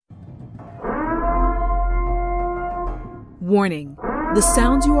Warning, the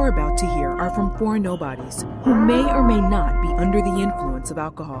sounds you are about to hear are from four nobodies who may or may not be under the influence of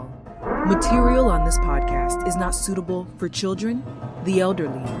alcohol. Material on this podcast is not suitable for children, the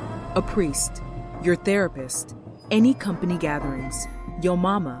elderly, a priest, your therapist, any company gatherings, your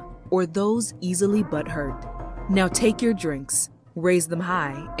mama, or those easily butthurt. Now take your drinks, raise them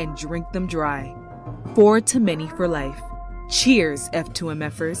high, and drink them dry. 4 to many for life. Cheers,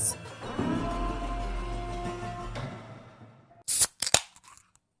 F2MFers.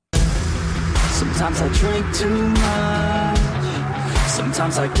 Sometimes I drink too much,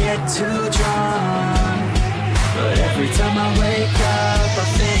 sometimes I get too drunk, but every time I wake up, I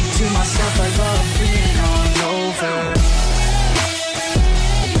think to myself I love being hungover.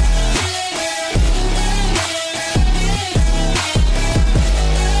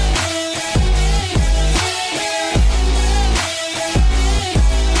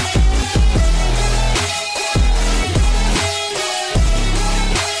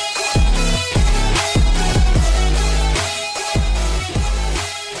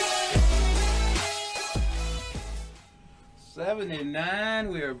 79,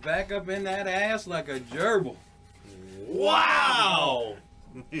 we are back up in that ass like a gerbil. Wow!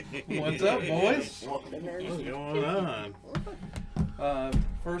 What's up, boys? What's going on?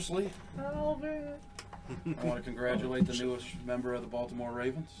 Firstly, I want to congratulate the newest member of the Baltimore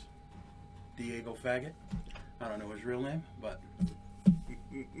Ravens, Diego Faggot. I don't know his real name, but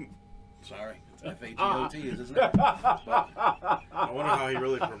sorry, it's F-A-G-O-T, isn't it? But I wonder how he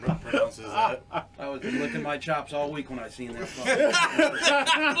really pronounces that. I was licking my chops all week when I seen that.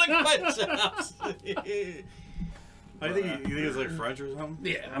 Look at my chops. I think you think it's like French or something?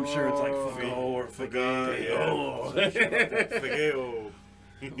 Yeah, I'm sure it's like Fagot or Faggot.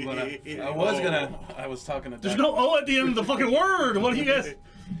 But I was talking to There's Doug. no O at the end of the fucking word. What do you guys?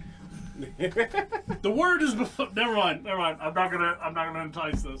 The word is before. Never mind. I'm not gonna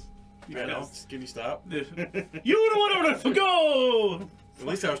entice this. Yeah, no. Can you stop? You don't want to go. At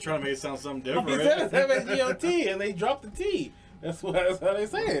least I was trying to make it sound something He different. said it's F-A-G-O-T, and they dropped the T. That's how they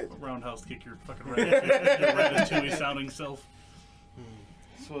say it. Roundhouse kick your fucking ratatouille sounding self.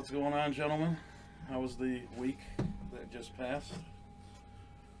 So what's going on, gentlemen? How was the week that just passed?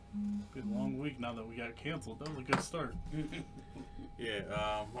 Been a long week now that we got canceled. That was a good start. Yeah,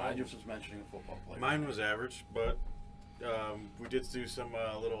 I just was mentioning a football player. mine was average, but we did do some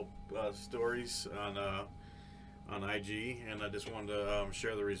little stories on IG, and I just wanted to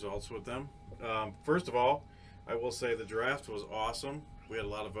share the results with them. First of all, I will say the draft was awesome. We had a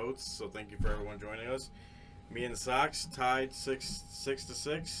lot of votes, so thank you for everyone joining us. Me and the Sox tied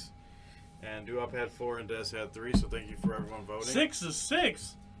 6-6, and Duop had 4 and Des had 3, so thank you for everyone voting. 6 is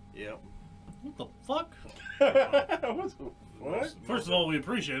 6. Yep. What the fuck? What? First of all, we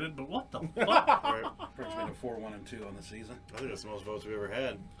appreciate it, but what the fuck? Right. Brings me to 4-1-2 on the season. I think that's the most votes we ever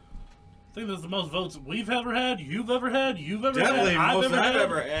had. I think that's the most votes we've ever had, you've ever had, Definitely had, most I've had.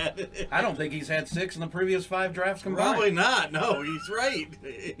 ever had. I don't think he's had 6 in the previous 5 drafts combined. Probably not. No, he's right.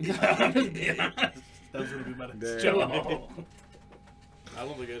 That was going to be my next joke. I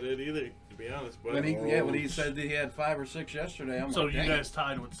don't think I did either, to be honest. But When he said that he had 5 or 6 yesterday, I'm So like, you dang. guys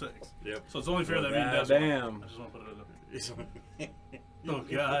tied with 6. Yep. So it's only fair that me and Des won. Damn. I just want to put it up. Oh,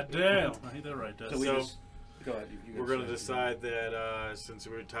 goddamn. I hate that right, Des. So we So- just go ahead. You We're going to decide that since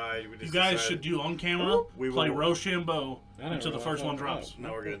we're tied, we just You guys decided- should do on camera, We play will- Rochambeau I never until the first one drops.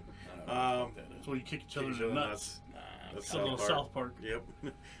 No, we're good. So you kick each other in Each the other nuts. That's It's a little South Park. Yep.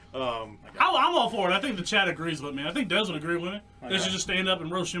 I'm all for it. I think the chat agrees with me. I think Des would agree with me. They should just stand up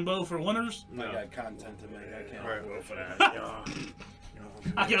and Rochambeau for winners. I No. got content to make. I can't Right. vote for that.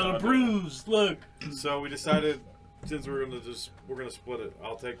 I got a bruise. Look. So we decided, since we're gonna split it.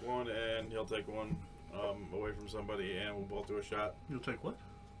 I'll take one, and he'll take one away from somebody, and we'll both do a shot. You'll take what?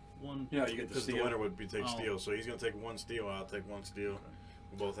 One. Yeah, you get the Because the steal. winner would be take Oh. steal. So he's gonna take 1 steal, I'll take 1 steal.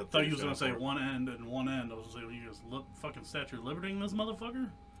 We both have. I thought 3 you was going to shots say for it. one end and one end. I was going to say, you just fucking Statue of Liberty in this motherfucker?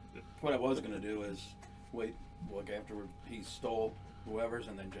 What I was going to do is wait, look after he stole whoever's,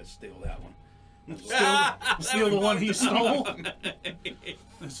 and then just steal that one. Steal the one he stole?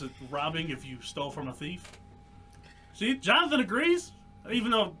 Is it robbing if you stole from a thief? See, Jonathan agrees.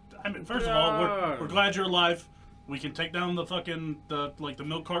 Even though, I mean, first of all, we're glad you're alive. We can take down the fucking the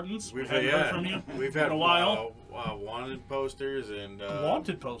milk cartons. We haven't heard from you We've in had a while. wanted posters and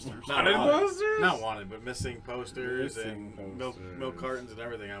Wanted posters. Not Wanted wanted, posters? Not wanted, but missing posters Missing and posters. milk cartons and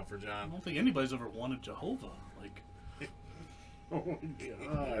everything out for I John. don't think anybody's ever wanted Jehovah. Like, Oh my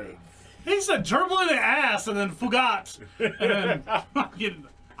god. he said gerbil in the ass and then forgot. And then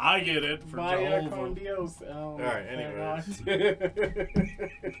I get it for Vaya Jehovah. con Dios. All right, anyways.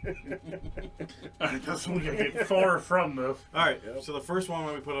 Alright, that's we gotta get far from this. All right. So the first one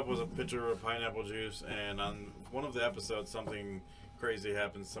that we put up was a picture of pineapple juice, and on one of the episodes, something crazy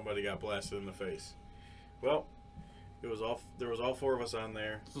happened. Somebody got blasted in the face. Well, it was all. There was all 4 of us on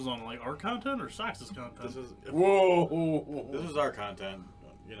there. This is on like our content or Sox's content? This is Whoa. this was our content.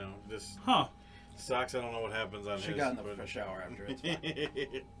 You know, this Huh. Socks. I don't know what happens on She his. got in the but- shower after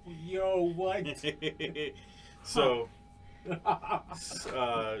it. Yo, what? So, That's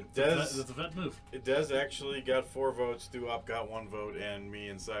Dez a vet move. Dez actually got 4 votes. Duop got 1 vote, and me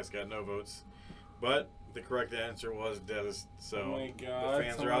and Socks got no votes. But the correct answer was Dez. So Oh my God. the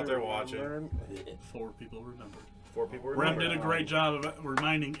fans are out there watching. 4 people remembered. 4 people Rem remember. did a great job of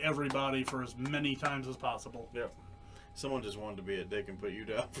reminding everybody for as many times as possible. Yep. Someone just wanted to be a dick and put you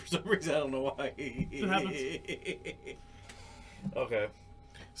down for some reason. I don't know why. It happens. Okay.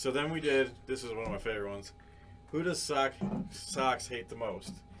 So then we did. This is one of my favorite ones. Who does Sox hate the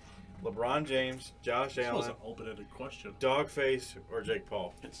most? LeBron James, Josh That was an Allen, open-ended question. Dogface, or Jake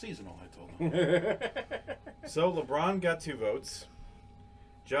Paul? It's seasonal, I told him. So LeBron got 2 votes.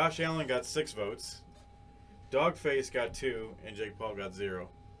 Josh Allen got 6 votes. Dogface got 2, and Jake Paul got 0.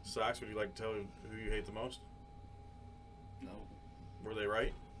 Sox, would you like to tell who you hate the most? No. Were they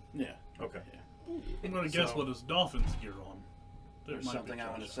right? Yeah. Okay. Yeah. I'm gonna guess So- what his Dolphins gear on. There There's might be something I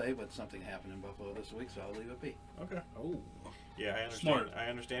want to Josh. say, but something happened in Buffalo this week, so I'll leave it be. Okay. Oh. Yeah, I understand. Smart. I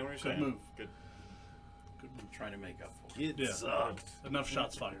understand what you're Good saying. move. Good. Good I'm move. trying to make up for it. It Yeah. sucked. Enough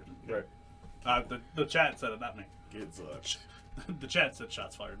shots fired. Right. The chat said it, not me. It sucks. The chat said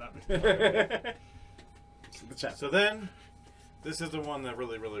shots fired, not me. The chat. So then, this is the one that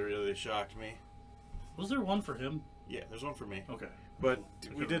really, really, really shocked me. Was there one for him? Yeah, there's one for me. Okay. But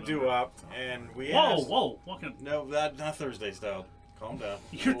we did do up, and we Whoa, asked. whoa, fucking. No, that not Thursday style. Calm down.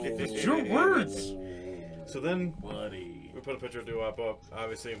 It's your words. So then Buddy. we put a picture of Doo-Wop up,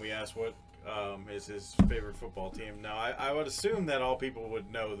 obviously, and we asked what is his favorite football team. Now, I would assume that all people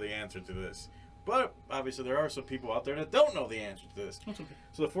would know the answer to this. But, obviously, there are some people out there that don't know the answer to this. That's okay.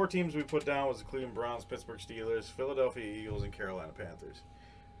 So the 4 teams we put down was the Cleveland Browns, Pittsburgh Steelers, Philadelphia Eagles, and Carolina Panthers.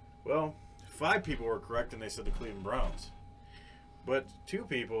 Well, 5 people were correct, and they said the Cleveland Browns. But 2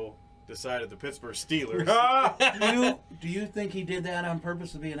 people decided the Pittsburgh Steelers. Do you think he did that on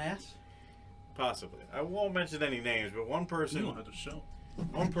purpose to be an ass? Possibly. I won't mention any names, but one You person, don't have to show.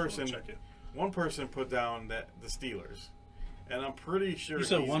 one person, Check it. one person put down that the Steelers, and I'm pretty sure You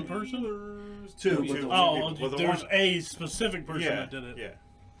said he's- one person? Two. Two. With the, Oh, Well, the there's one- a specific person Yeah, that did it.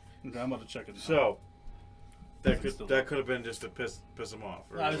 yeah. Okay, I'm about to check it. So that Still- could have been just to piss them off.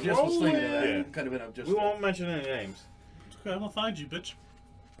 Or- I was just thinking of that. Yeah. It could have been just. we won't mention any names. Okay, I'm gonna find you, bitch.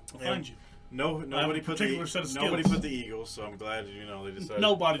 I'll And find you. Nobody put particular set of nobody skills. put the Eagles, so I'm glad they decided.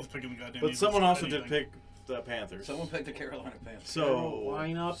 Nobody's picking the goddamn. But Eagles someone for also anything. did pick the Panthers. Someone picked the Carolina Panthers. So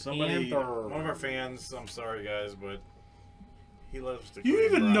Carolina somebody, Panthers. one of our fans. I'm sorry, guys, but he loves the. You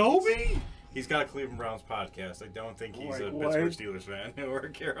Cleveland even know Browns. me? He's got a Cleveland Browns podcast. I don't think he's a Like what? Pittsburgh Steelers fan or a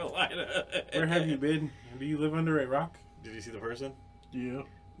Carolina. Where have you been? Do you live under a rock? Did you see the person? Yeah.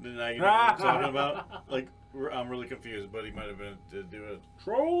 Now you know what I'm talking about. Like I'm really confused, but he might have been to do it.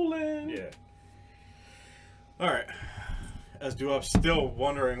 Trolling. Yeah. All right. As Duop's still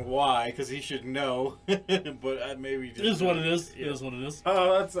wondering why, because he should know, but maybe just It is what it is. Yeah. It is what it is.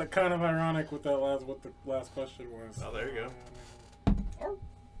 Oh, that's kind of ironic with what the last question was. Oh, there you go.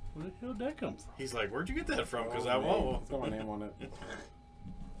 Where the hell did that come from? He's like, "Where'd you get that from?" Because Oh, I name. won't. It's got my name on it.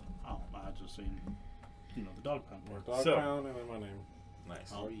 Oh, I just seen, the dog pound word. Dog So- pound and then my name.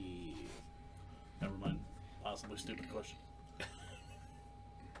 Nice. Oh. Oh, yeah. Never mind. Possibly stupid question.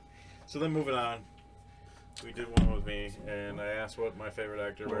 So then moving on, we did one with me, and I asked what my favorite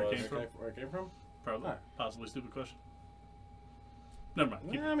actor Where it was. came from? Where it came from? Probably. Ah. Possibly stupid question. Never mind.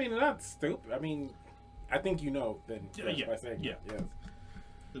 Keep Yeah, I mean, not stupid. I mean, I think you know then. Yeah, yes, yeah, by saying yeah. Yes.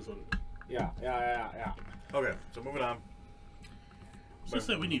 it is what it is. Yeah. Okay, so moving on. So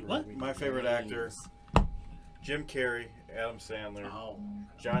say we need what? My favorite actor: Jim Carrey, Adam Sandler, Oh.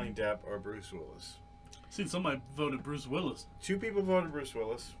 Johnny Depp, or Bruce Willis. Seen somebody voted Bruce Willis. 2 people voted Bruce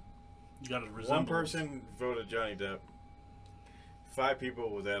Willis. You got a resemblance. One person voted Johnny Depp. 5 people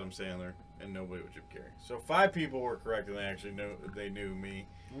with Adam Sandler, and nobody with Jim Carrey. So 5 people were correct, and they actually knew me.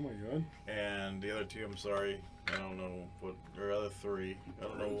 Oh my god. And the other 2, I'm sorry, I don't know what. Or other 3, I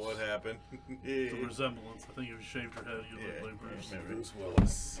don't know what happened. The resemblance. I think if you shaved your head, you look Yeah, like Bruce. maybe. Bruce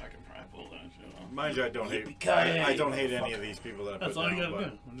Willis. I can probably pull that shit off. Mind you, I don't hate. Yippee-ki-yay, I don't hate any of these people that I That's put all down. you gotta but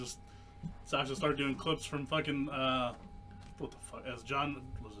do. And just Sasha start doing clips from fucking what the fuck? As John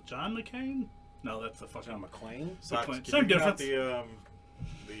was it John McCain? No, that's the fucking John McClane. Socks, Same can you cut difference.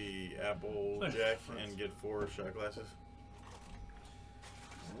 the Apple Same Jack difference. and get 4 shot glasses?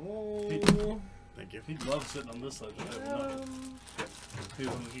 Thank you. He loves sitting on this side. He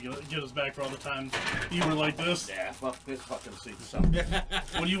would get us back for all the times you were like this. Yeah, fuck this fucking seat.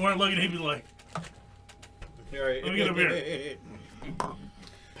 When you weren't looking, he'd be like, All right. Let me get a beer.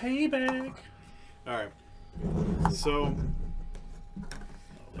 payback. All right. So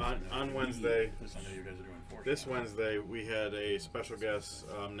on Wednesday, I know you guys are doing four. this Wednesday, we had a special guest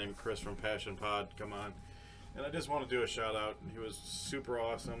named Chris from Passion Pod come on, and I just want to do a shout out. He was super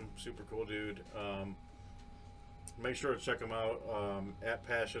awesome, super cool dude. Make sure to check him out at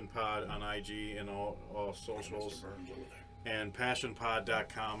Passion Pod on IG and all socials, and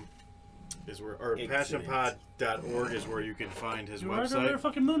passionpod.com is where, or Excellent. passionpod.org is where you can find his You right over there, website.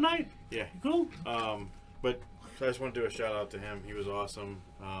 fucking Moon Knight? Yeah. Cool. But I just want to do a shout out to him. He was awesome.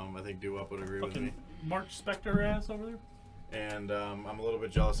 I think Doo Up would agree with me. Fucking Mark Spector ass over there. And I'm a little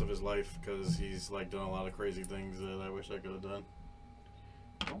bit jealous of his life because he's like done a lot of crazy things that I wish I could have done.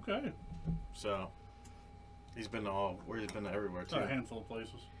 Okay. So he's been to he's been to everywhere too. A handful of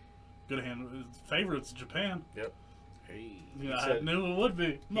places. Good hand. His favorite's Japan. Yep. Hey. Yeah, I said- knew it would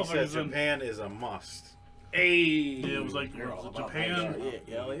be. He said Motherfuckers in- Japan is a must. Hey. Yeah, it was like You're all about Japan, that.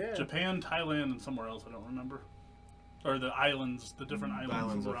 Yeah, hell yeah. Japan, Thailand, and somewhere else. I don't remember. Or the islands, the different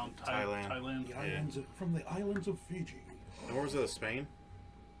islands of around Thailand. Thailand. The islands from the islands of Fiji. And where was it? Spain?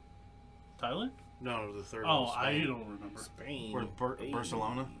 Thailand? No, the third Oh, one was I Spain. don't remember. Spain. Or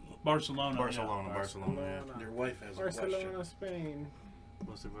Barcelona? Barcelona. Barcelona, Yeah. Barcelona. Yeah. Your wife has a Barcelona, question. Spain.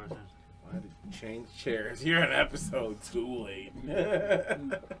 What's the question? I had to change chairs. You're in episode too late.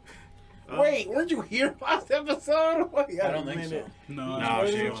 Wait, weren't you here last episode? Wait, I don't think so. No, No,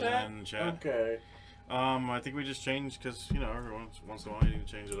 Was she it was chat? in chat. Okay. I think we just changed because every once in a while you need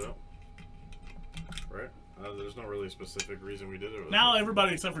to change it up, right? There's no really specific reason we did it. Now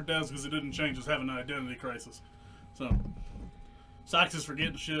everybody except for Dez, because he didn't change, is having an identity crisis. So, Sox is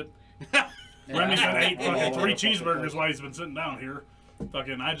forgetting shit. Remy's been ate fucking 3 cheeseburgers while he's been sitting down here.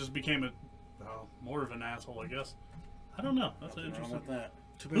 Fucking, I just became more of an asshole, I guess. I don't know. That's Nothing wrong interesting. with that.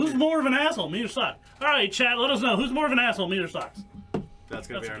 Who's more of an asshole, me or Sox? All right, chat, let us know. Who's more of an asshole, me or Sox? That's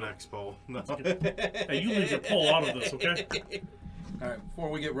gonna be That's our good. next poll. Hey, you leave your poll out of this, okay? All right, before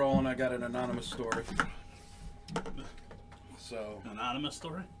we get rolling, I got an anonymous story. So, Anonymous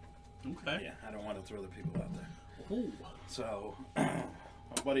story? Okay. yeah, I don't want to throw the people out there. Ooh. So, a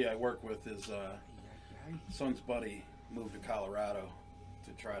buddy I work with, his son's buddy moved to Colorado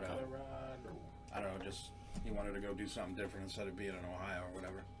to try to, I don't know, just he wanted to go do something different instead of being in Ohio or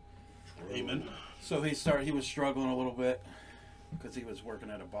whatever. Amen. So he was struggling a little bit because he was working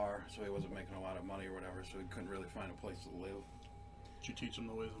at a bar, so he wasn't making a lot of money or whatever, so he couldn't really find a place to live. Did you teach him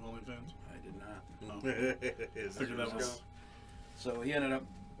the ways of OnlyFans? I did not. No. Is Figured that was... So he ended up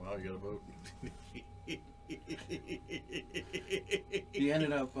Wow, you got a vote.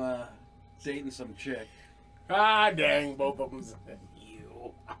 dating some chick. Ah, dang, both of them.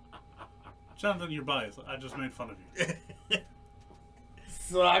 You. Jonathan, you're biased. I just made fun of you.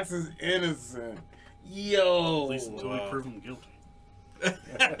 Sox is innocent. Yo. At least until we prove him guilty.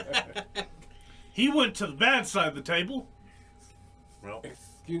 He went to the bad side of the table. Well,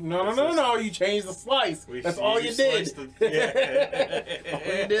 No. You changed the slice. That's all you did. sliced All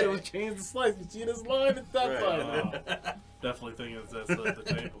you did was change the slice. You see this line? It's that Right. side. Definitely think it's that side of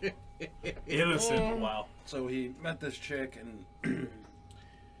the table. Innocent. Wow. So he met this chick, and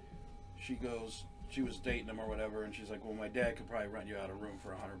she was dating him or whatever, and she's like, well, my dad could probably rent you out a room for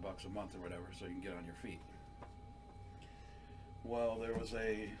 $100 a month or whatever, so you can get on your feet. Well, there was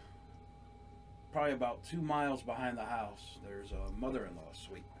probably about 2 miles behind the house, there's a mother-in-law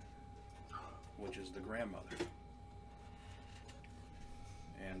suite, which is the grandmother.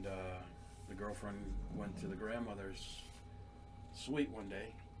 And the girlfriend went to the grandmother's suite one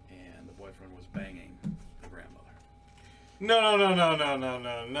day, and the boyfriend was banging the grandmother. No.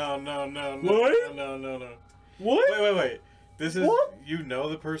 What? No. What? Wait. This is What? you know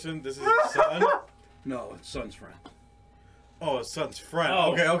the person. This is his son. No, it's son's friend. Oh, his son's friend.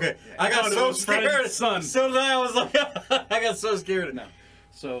 Oh. Okay. I got thought it so was friend's scared. son. So then I was like, I got so scared. No.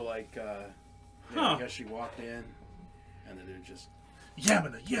 So, like, Huh. I guess she walked in, and then they're just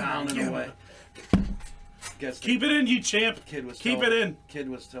Yamina, pounding away. Guess Keep it in, you champ. Kid was Keep telling, it in. Kid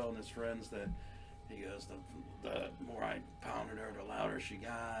was telling his friends that he goes, the more I pounded her, the louder she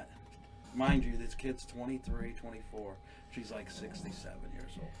got. Mind you, this kid's 23, 24. She's like 67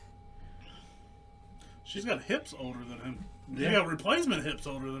 years old. She's got hips older than him. Yeah. She got replacement hips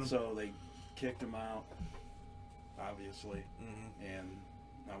older than him. So they kicked him out, obviously, and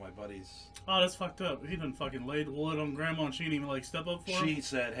now my buddy's. Oh, that's fucked up. He done fucking laid wood on grandma and she didn't even like step up for him. She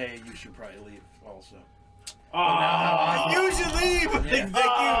said, "Hey, you should probably leave also." You should leave.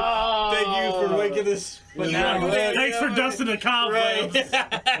 Yeah. Thank you for waking at this. But now, Thanks for dusting the cobwebs.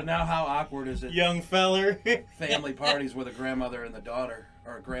 but now, how awkward is it? Young feller. Family parties where the grandmother and the daughter,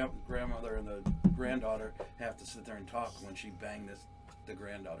 or grandmother and the granddaughter, have to sit there and talk when she banged the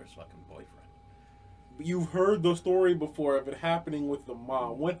granddaughter's fucking boyfriend. You've heard the story before of it happening with the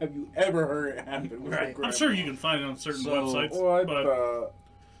mom. When have you ever heard it happen with the Right. grandma? I'm sure you can find it on certain websites, What but the...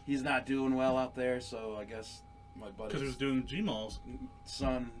 He's not doing well out there, so I guess my because he was buddy's doing Gmalls.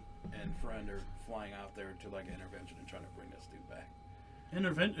 son and friend are flying out there to like an intervention and trying to bring this dude back.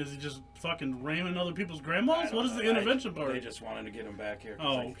 Is he just fucking ramming other people's I grandmas? don't What is know. the intervention part? They just wanted to get him back here.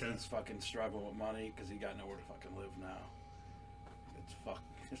 Oh, Like, okay. He's fucking struggling with money because he got nowhere to fucking live now.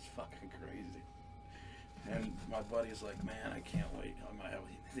 It's fucking crazy. And my buddy's like, man, I can't wait. I'm gonna have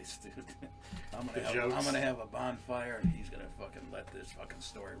this dude. I'm gonna have a bonfire, and he's gonna fucking let this fucking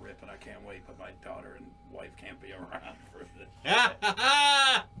story rip, and I can't wait. But my daughter and wife can't be around for this.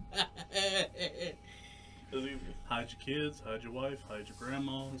 Hide your kids, hide your wife, hide your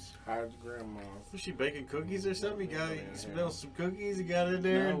grandmas. Hide your grandma. Was she baking cookies or something? You smelled some cookies. You got in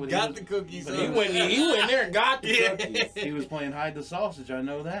there. No, got he the cookies. but up. he went there and got the cookies. He was playing hide the sausage. I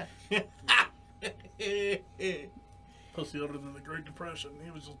know that. Pussy older than the Great Depression.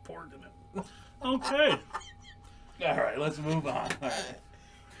 He was just porking it. Okay. All right, let's move on. All right.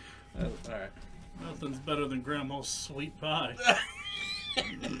 All right. Nothing's better than grandma's sweet pie.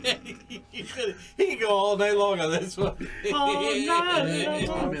 he can go all day long on this one.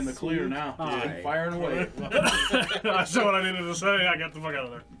 I'm in the clear now. Hi. Firing away. I said what I needed to say. I got the fuck out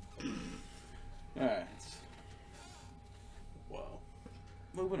of there. All right. Wow.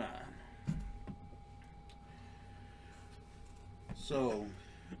 Moving on. So,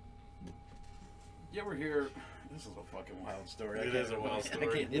 you ever hear? This is a fucking wild story. It is a wild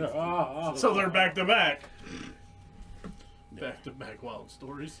story. So they're back to back. Back to back wild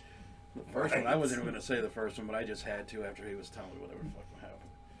stories. The first one, I wasn't even going to say the first one, but I just had to after he was telling me whatever the fuck happened.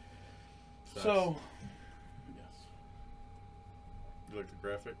 Sucks. So, yes. You like the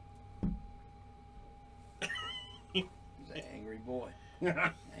graphic? He's an angry boy.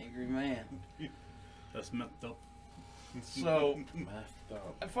 Angry man. That's messed up. So, Messed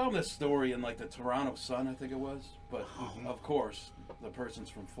up. I found this story in like the Toronto Sun, I think it was. But, of course, the person's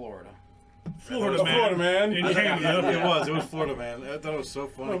from Florida. Florida man. Florida man. In It Canada. was Florida man. I thought it was so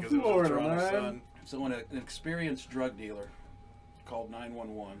funny because it was Florida, a Toronto man. Sun. So when an experienced drug dealer called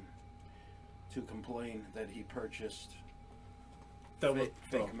 911 to complain that he purchased That was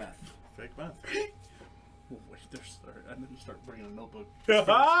fake meth. Fake meth. Oh, wait, I didn't start bringing a notebook.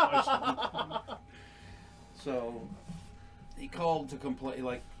 So he called to complain,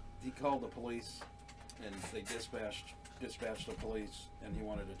 like he called the police, and they dispatched the police, and he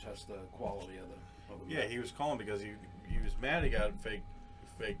wanted to test the quality of the Yeah, meth. he was calling because he was mad he got fake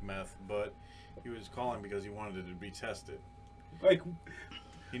meth, but he was calling because he wanted it to be tested. Like,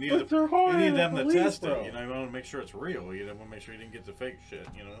 He needed, But they're hard he needed on them the to police, test bro. it. You know, you want to make sure it's real. You want to make sure you didn't get the fake shit.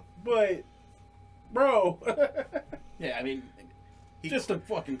 You know. but, bro. Yeah, I mean, He- just a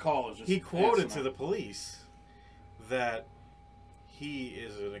fucking call is just. He quoted to asinine. the police that he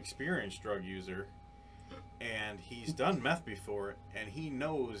is an experienced drug user and he's done meth before and he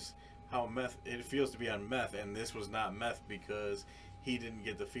knows how it feels to be on meth, and this was not meth because he didn't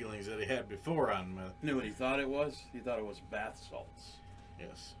get the feelings that he had before on meth. Knew what he thought it was? He thought it was bath salts.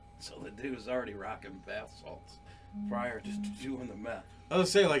 Yes. So the dude was already rocking bath salts prior to doing the meth. I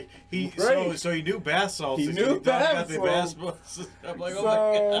was saying, like, Right. so he knew bath salts. He and knew thought about bath the bath salts. salts. I'm like, oh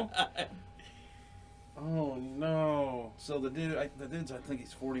So- my god. Oh, no. So the dude's I think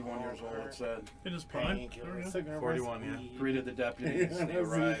he's 41 years old. It said. In his prime. Painkiller, There we go. cigarette 41, yeah. recipe. Greeted the deputies. They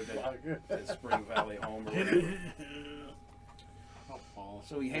arrived at Spring Valley home. Or whatever.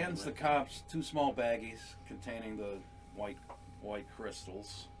 So he hands the cops 2 small baggies containing the white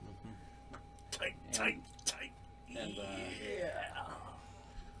crystals. Tight. And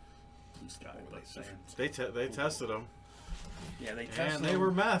This guy, what were but they saying? They tested him, Yeah, they tested and they them.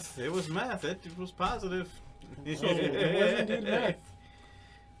 were meth. It was meth. It was positive. So, it wasn't good meth.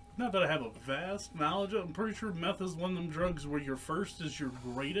 not that I have a vast knowledge of. I'm pretty sure meth is one of them drugs where your first is your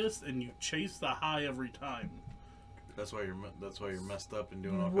greatest, and you chase the high every time. That's why you're messed up and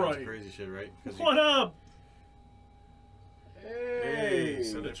doing all kinds Right. of crazy shit, right? 'Cause What up? Hey.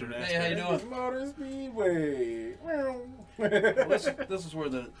 so that's your next Hey, how you guy. doing? Motor Speedway. Well, this is where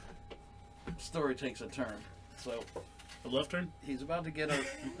the story takes a turn. So A left turn? he's about to get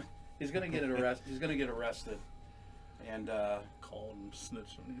he's gonna get arrested, and Call and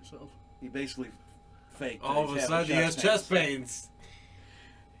snitch on yourself. he basically faked. that All of he's a having sudden, he has chest pains.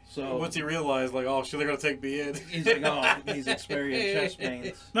 So Once he realized, like, oh shit, they're gonna take me in. he's like, oh, he's experienced chest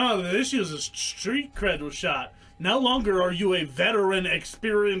pains. No, the issue is his street cred was shot. No longer are you a veteran,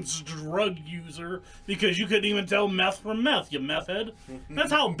 experienced drug user because you couldn't even tell meth from meth, you meth head.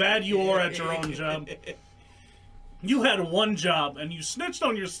 That's how bad you are at your own job. You had one job and you snitched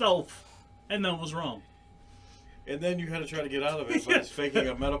on yourself, and that was wrong. And then you had to try to get out of it by faking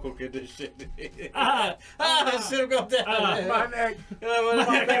a medical condition. Ah, That shit go down. My neck,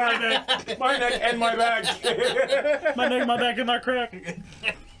 my neck, my neck, and my back. my neck, my back, and my crack.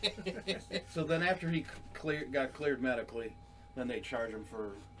 So then after he got cleared medically, then they charge him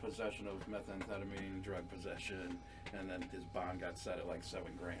for possession of methamphetamine, drug possession, and then his bond got set at like $7,000.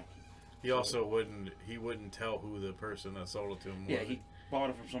 He also wouldn't tell who the person that sold it to him was. Yeah, he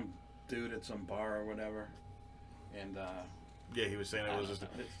bought it from some dude at some bar or whatever. And yeah, he was saying it was just.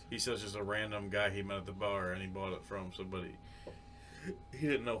 He says just a random guy he met at the bar, and he bought it from somebody. He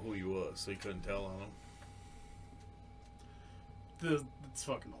didn't know who he was, so he couldn't tell on him. It's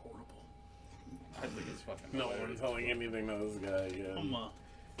fucking horrible. I think it's fucking No hilarious. one's telling anything to this guy again.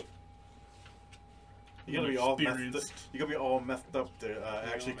 You gotta be all messed up. Experienced. You gotta be all messed up to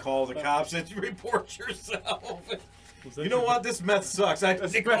actually call the cops and report yourself. You know what? This meth sucks. I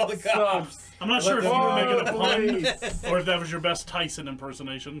have to call the cops. I'm not sure if you were making a pun Please. or if that was your best Tyson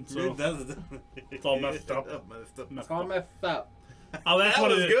impersonation. So It's all messed up. It's all messed up. Oh, that's That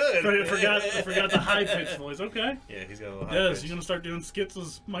what was it is. good. I forgot the high pitched voice. Okay. Yeah, he's got a little high Yes, pitch. you're gonna start doing skits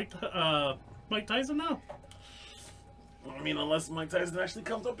as Mike Tyson now. I mean, unless Mike Tyson actually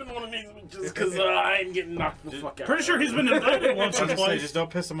comes up in one of these, just because I'm getting knocked the fuck out. Pretty sure he's been invited once I or was gonna say, twice. just don't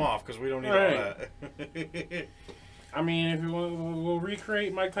piss him off, because we don't need Right. all that. I mean, if we'll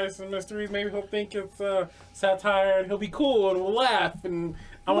recreate Mike Tyson mysteries, maybe he'll think it's satire and he'll be cool and we'll laugh and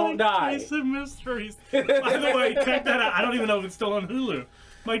I won't die. Mike Tyson Mysteries. By the way, check that out. I don't even know if it's still on Hulu.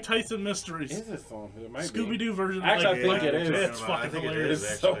 Mike Tyson Mysteries. Is this on? It might Scooby be. Doo version. Actually, like, I think it is. It's I fucking think it hilarious.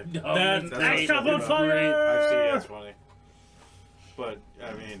 is, It's so actually. dumb. Then It's Axe Top great. on Fire. I've seen that's funny. But,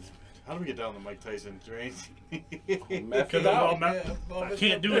 I mean, how do we get down the Mike Tyson train? Meth Because it I'm all out. messed- I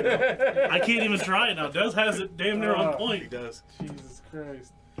can't do it now. I can't even try it now. Des has it damn near on He point. does. Jesus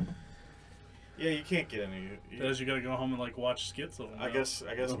Christ. Yeah, you can't get any. Des, you gotta go home and like watch skits of them. I now. guess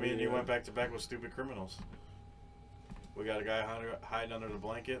me and you yeah. went back to back with Stupid Criminals. We got a guy hiding under the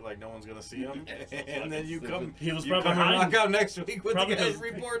blanket like no one's gonna see him, and then you come. He was you probably come and hiding. knock out next week with Probably the guy's 'cause-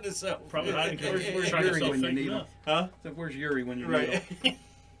 reporting himself. Probably hiding because Where's trying to Yuri sell when you fake need him? meth. Huh? So where's Yuri when you need Right. him?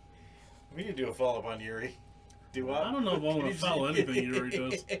 We need to do a follow up on Yuri. Do what? I don't know if I want to follow anything Yuri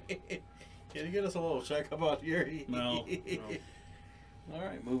does. Can you get us a little check about Yuri? No. All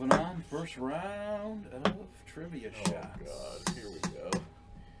right, moving on. First round of trivia Oh shots. God, here we go.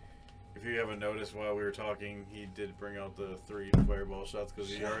 If you haven't noticed while we were talking, he did bring out the 3 fireball shots because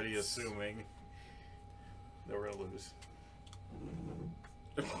he's already assuming that we're gonna lose.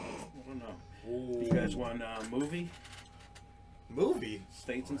 I don't know. You guys want movie? Movie?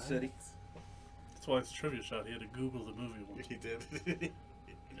 States and city. That's why it's a trivia shot. He had to Google the movie once. He did.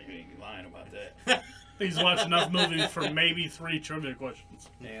 You ain't lying about that. He's watched enough movies for maybe 3 trivia questions.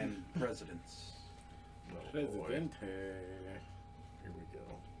 And presidents. Oh, boy. Presidente. Here we go.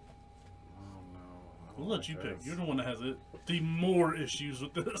 Oh no. We'll let you pick. You're the one that has it. The more issues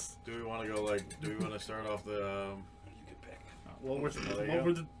with this. Do we want to go do we want to start off the You could pick.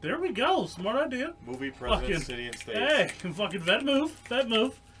 There we go. Smart idea. movie, president, Fucking- city, and states? Hey, fucking that move. That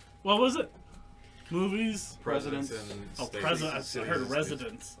move. What was it? Movies. Presidents. and Oh, states. president. I Cities heard and states.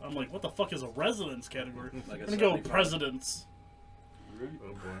 residents. I'm like, what the fuck is a residence category? Like a I'm gonna go 75. presidents. Oh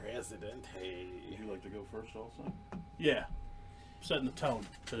boy. Presidente. Would you like to go first also? Yeah. Setting the tone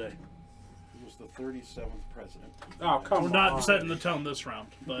today. He was the 37th president. Oh, come We're on. not setting the tone this round,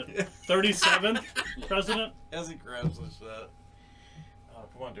 but 37th president. As he grabs the shot. Oh,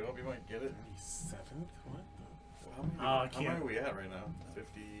 come on, dude. You might get it. 7th? What? How many, I how can't. many are we at right now?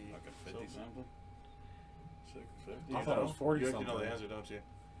 50. Fucking 50 something. 50. I thought it was 40 You something. know the answer, don't you?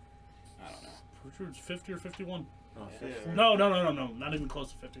 I don't know. Pretty sure it's 50 or 51. Oh, Yeah. 50. No, not even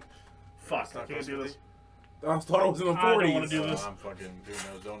close to 50. Fuck, It's not I can't close do to this. I thought it was in the 40s. I don't wanna do this. I'm fucking doing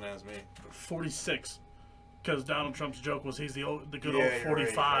those. Don't ask me. 46. Because Donald Trump's joke was he's the good Yeah, old you're right.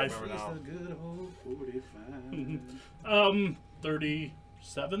 45. I remember now. It's the good old 45.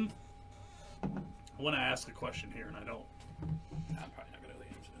 37th. I want to ask a question here, and I don't. I'm probably not going to know the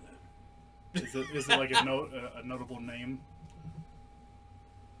answer to that. Is it like a notable name?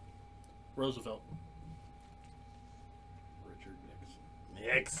 Roosevelt. Richard Nixon.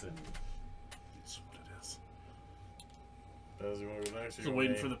 Nixon. That's what it is. Does he want to go next? Just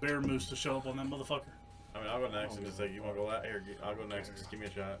waiting for the bear moose to show up on that motherfucker. I mean, I'll go next and just say, you want to go here? I'll go next. Just give me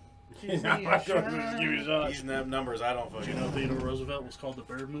a shot. Just give me a shot. These numbers, I don't Did fucking you know Theodore Roosevelt was called the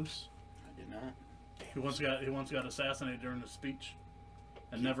Bear Moose? I did not. He once got assassinated during a speech,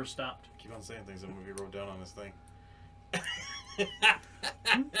 and never stopped. Keep on saying things that we wrote down on this thing.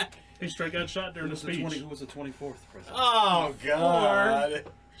 He straight got shot during a speech. Who was the 24th president? Oh, God.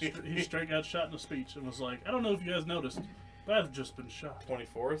 He straight got shot in a speech and was like, I don't know if you guys noticed, but I've just been shot.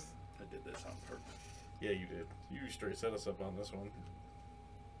 24th? I did this on purpose. Yeah, you did. You straight set us up on this one.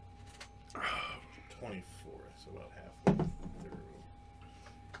 24th, so about halfway through.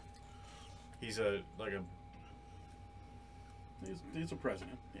 He's He's a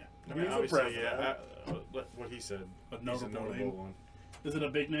president. Yeah. I mean, He's a obviously, president. yeah. What he said. A He's a notable notable name. one. Is it a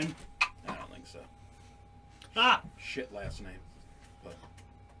big name? I don't think so. Ah! Shit last name. But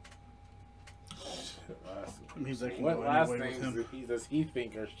I mean, they can What go last anyway with names him. does he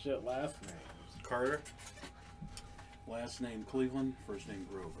think are shit last names? Carter? last name Cleveland, first name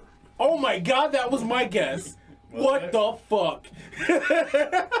Grover. Oh my god, that was my guess. What the fuck?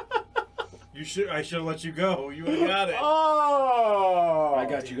 I should have let you go. You would have got it. Oh! I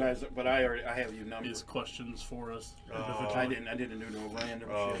got you guys, but I have you numbered. His questions for us. I didn't do no random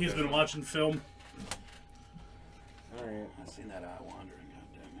shit. He's been watching film. Alright. I seen that eye wandering.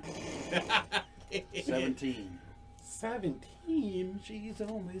 Goddamn it. 17. 17? She's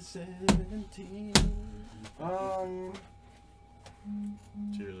only 17.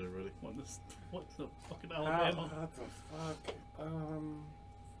 Cheers, everybody. What the fucking Alabama? What the fuck?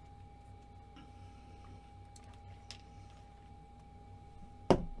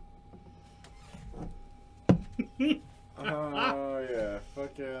 Oh yeah,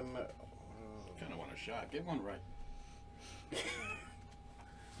 fucking. Kind of want a shot. Get one right.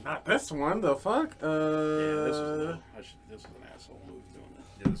 Not this one. The fuck? Yeah, this is an asshole move doing this.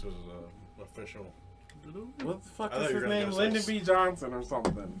 Yeah, this was official. What the fuck I thought is you his were gonna name? go Lyndon say- B. Johnson or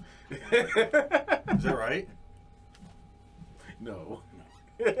something. Is that right? No.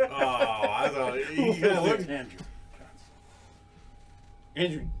 Oh, I thought you guys looked.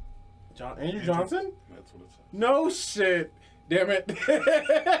 Andrew Johnson. Andrew Johnson? That's what it says. No shit. Damn it.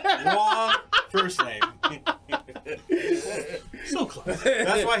 Wrong first name. So close.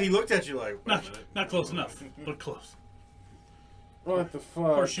 That's why he looked at you like, wait a Not, minute. not close enough, but close. What the fuck?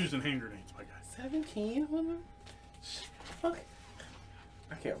 Horseshoes and hand grenades, my guy. 17? Fuck.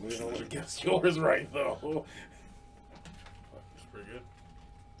 I can't believe I would have guessed yours right though. That's pretty good.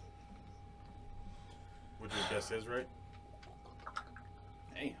 Would you guess his right?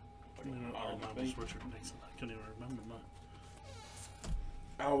 Damn. All mine was Richard Nixon. I couldn't even remember mine.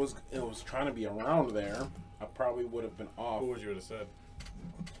 It was trying to be around there. I probably would have been off. Who would you have said?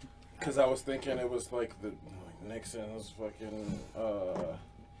 Because I was thinking it was like the Nixon's fucking Let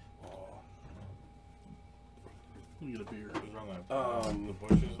me get a beer. It was on the Um,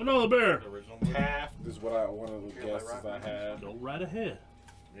 bushes. Another beer. The original bush? Taft is one of the guesses I had. Go right ahead.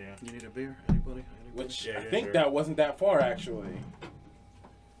 Yeah. You need a beer? Anybody? Which Yeah, I yeah, think sure. that wasn't that far actually.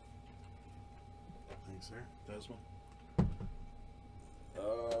 Thanks, sir. Desmond?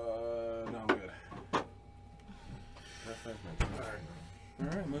 No, I'm good. All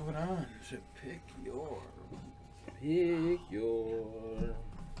right, moving on to pick your.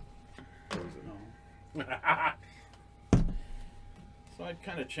 No. So I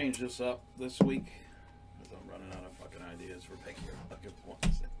kind of changed this up this week because I'm running out of fucking ideas for pick your fucking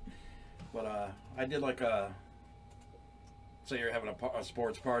ones. But I did like a. Say you're having a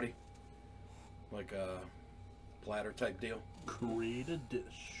sports party, like a platter type deal. Create a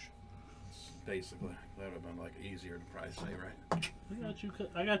dish. Basically, that would have been like easier to probably say, right?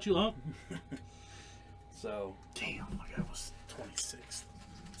 I got you, Unc. So Damn, my guy was 26.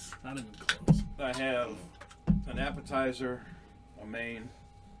 Not even close. I have an appetizer, a main,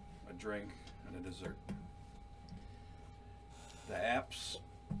 a drink, and a dessert. The apps: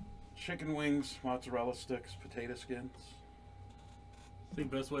 chicken wings, mozzarella sticks, potato skins. I think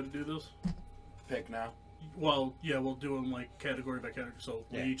best way to do this? Pick now. Well, yeah, we'll do them like category by category. So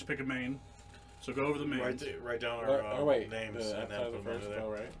Yeah. we each pick a main. So go over the mains. Write down our wait, names the and then appetizer put them first, under there.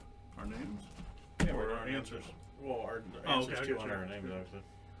 though, right? Our names. Yeah, Or we're our answers. Well, our Oh, answers okay, I too got on you. our names, obviously.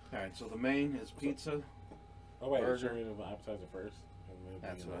 All right. So the main is pizza. Oh wait, Burger. should we do the appetizer first? And maybe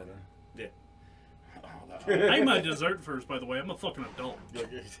That's in what I order? did. Yeah. Oh, that, I ate my dessert first, by the way. I'm a fucking adult.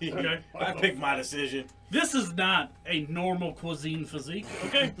 Okay? I picked my decision. This is not a normal cuisine physique,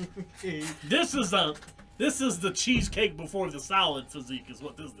 okay? This is the cheesecake before the salad physique is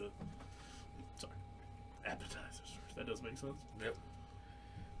what this is. Sorry. Appetizers first. That does make sense. Yep.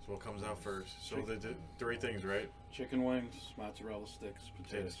 So what comes out first? So they did 3 things, right? chicken wings, mozzarella sticks,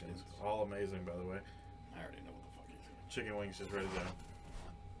 potato Potato skins. skins. All amazing, by the way. already know what the fuck he's doing. Chicken wings is ready there.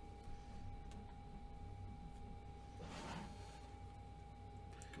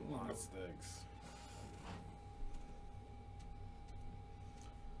 Lot of sticks.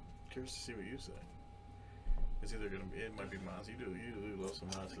 Curious to see what you say. It's either gonna be. It might be Mott's. You do love some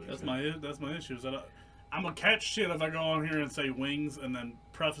Mott's. That's my issue. Is that I'm gonna catch shit if I go on here and say wings and then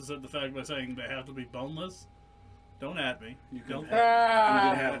preface it the fact by saying they have to be boneless. Don't at me. You Don't. can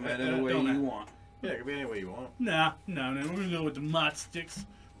have them any way Don't you have- want. Yeah, it could be any way you want. Nah. We're gonna go with the Mott sticks.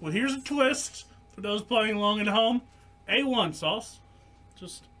 Well, here's a twist for those playing along at home. A1 sauce.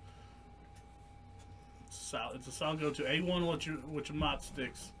 Just it's a solid go-to. A1 with your Mott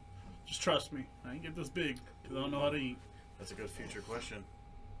sticks. Just trust me. I ain't get this big because I don't know how to eat. That's a good future question.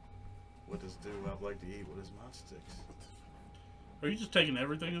 What does Dude like to eat? What is Mott sticks? Are you just taking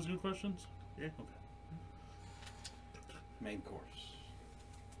everything as good questions? Yeah. Okay. Main course.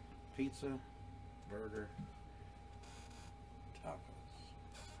 Pizza, burger, tacos.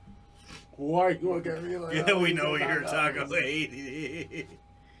 Why you look at me like Yeah, we know you're a taco lady.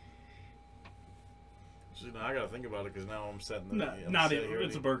 So now I gotta think about it because now I'm setting the. Not even.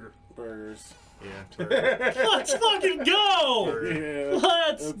 It's a burger. burgers. Yeah. Burger. Let's fucking go! Burger. Yeah.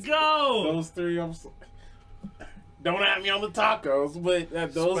 Let's go! Those three, don't at me on the tacos, but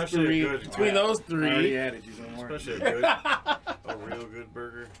at those Especially three, a good- between those I already three, added you, don't worry. Especially a real good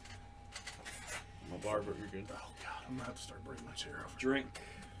burger. A bar burger, good. Oh god, I'm gonna have to start bringing my chair over. Drink,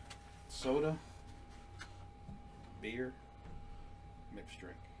 soda, beer, mixed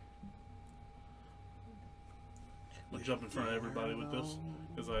drink. I'm gonna jump in front of everybody with this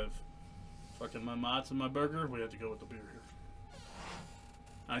because I have fucking my Mott's and my burger. We have to go with the beer here.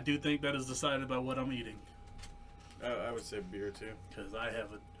 I do think that is decided by what I'm eating I would say beer too. because I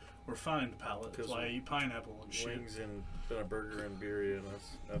have a refined palate. That's why I eat pineapple and shit. Wings and a burger and beer, yeah,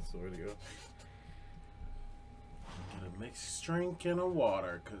 that's the way to go. get a mixed drink and a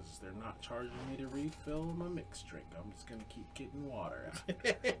water, because they're not charging me to refill my mixed drink. I'm just gonna keep getting water.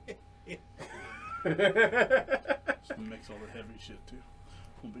 Just mix all the heavy shit too.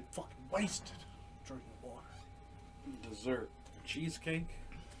 I'm gonna be fucking wasted drinking water. Dessert, cheesecake,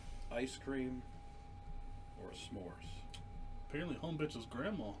 ice cream, or s'mores. Apparently, home bitch's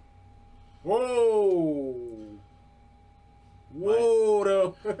grandma. Whoa! Whoa!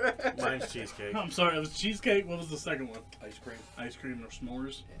 Though. Mine's cheesecake. I'm sorry, it was cheesecake. What was the second one? Ice cream. Ice cream or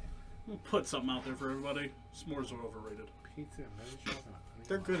s'mores? Yeah. We'll put something out there for everybody. S'mores are overrated. Pizza and veggie straws and honey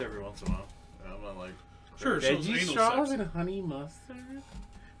They're good every once in a while. I'm not like. Sure, so is Veggie anal straws sex. and honey mustard?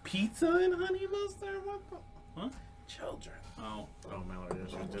 Pizza and honey mustard? What the? Huh? Children. Oh, Oh, Mallory, yeah,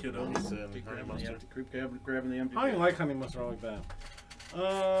 she's dipping Kiddo. pizza and Keep honey grabbing the mustard. empty, grabbing the empty. I don't even like honey mustard like that.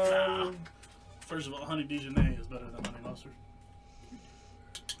 first of all, honey Dijon is better than honey mustard.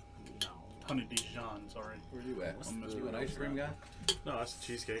 No. Honey Dijon, sorry. Where you at? I'm You an ice cream guy? No, that's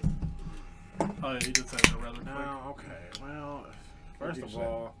cheesecake. Oh yeah, he did say that rather quick. No, okay. Well, first you of say?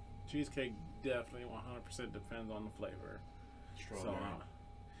 all, cheesecake definitely 100% depends on the flavor. Strawberry.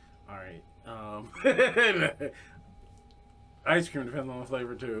 All right. Ice cream depends on the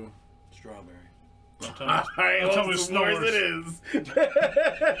flavor too. Strawberry. Don't tell me, Alright, don't tell me well, s'mores snores. it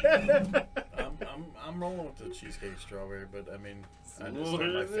is. I'm rolling with the cheesecake strawberry, but I mean, I just S'mores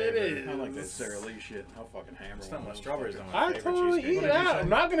not my it favorite. is. I like that Sara Lee shit. I'll fucking hammer It's one not my of those strawberries. fucking- Not my I favorite totally cheesecake. eat it out. I'm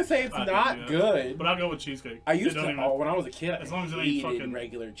not gonna say it's I do, not yeah. good. But I'll go with cheesecake. I used It don't to. even- Oh, when I was a kid, As long as it I ain't hated fucking-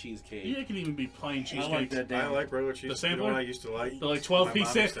 regular cheesecake. Yeah, it can even be plain I cheesecake. like that damn. I like regular cheesecake. You know sampler? what I used to like? The like 12 My piece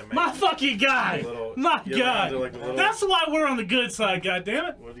mom set. used to make My fucking guy! little- My you ever God! had like the little- That's why we're on the good side,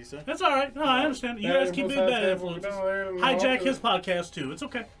 goddammit. What did he say? That's alright. No, I understand. You guys keep being bad influences. Hijack his podcast too. It's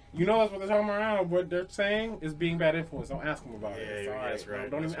okay. You know that's what they're talking around. What they're saying is being bad influence. Don't ask them about it. Yeah, It's yeah, all right. that's right.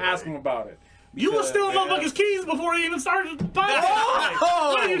 Don't That's even ask right. them about it. You will steal a yeah. motherfucker's keys before he even started the podcast.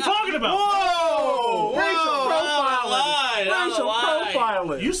 What are you talking about? Whoa! Racial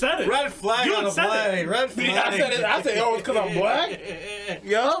profiling. You said it. Red flag You on the said it. play. Red flag. I said it. I said, oh, it's because I'm black.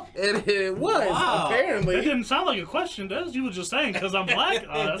 Yup, it was Wow. That apparently. didn't sound like a question, Des. You were just saying because I'm black.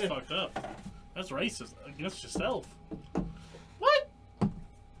 Oh, that's fucked up. That's racist against yourself. What?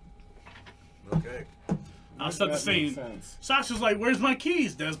 Okay. I'll set the That makes scene. sense. Sasha's like, "Where's my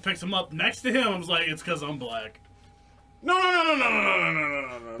keys?" Des picks him up next to him. I was like, "It's because I'm black." No.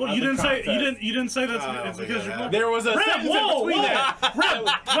 Well, Not you the didn't say context. you didn't say that's I don't it's think because that you're black. happened. There was a Reb, sentence whoa, in between whoa.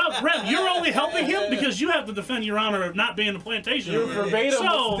 that. Reb, you're only helping him because you have to defend your honor of not being in the plantation. Your owner. verbatim So-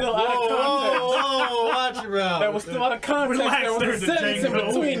 was still out of context. Whoa, watch your mouth. That was still out of context. Relax There was there, a sentence in Django.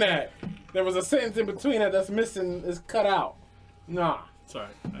 between that. There was a sentence in between that that's missing, is cut out. Nah. Sorry,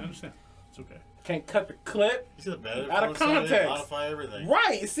 I understand. It's okay. Can't cut the clip. You see the bad Out of influence on it? context. Modify everything.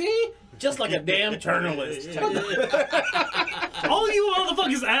 Right, see? Just like a damn journalist. All you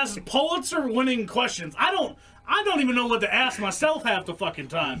motherfuckers ask Pulitzer-winning questions. I don't even know what to ask myself half the fucking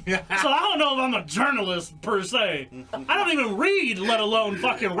time. So I don't know if I'm a journalist per se. I don't even read, let alone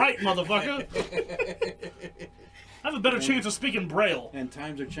fucking write, motherfucker. I have a better chance of speaking Braille. And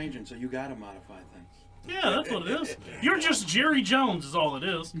times are changing, so you gotta modify things. Yeah, that's what it is. You're just Jerry Jones is all it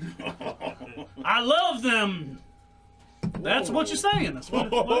is. I love them. That's what you're saying. That's what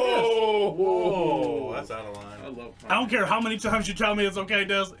it is. Oh, that's out of line. I love. I don't care how many times you tell me it's okay,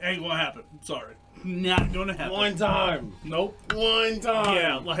 Des. Ain't gonna happen. Sorry. Not gonna happen. One time. Nope. One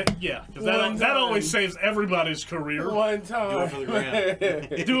time. Yeah, because that always saves everybody's career. One time. Do it for the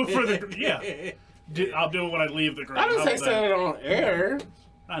gram. Do it for the I'll do it when I leave the ground. I didn't say set it on air.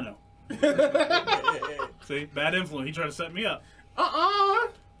 I know. See, bad influence. He tried to set me up.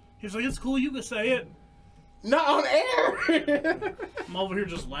 He's like, it's cool. You can say it. Not on air. I'm over here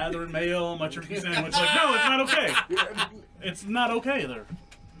just lathering mayo on my turkey sandwich. Like, no, it's not okay. It's not okay there.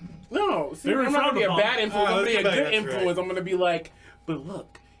 No, see, Very I'm not going to be a frowned bad influence. I'm going to be a that's good right. influence. I'm going to be like, but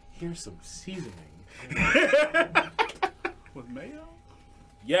look, here's some seasoning. With mayo?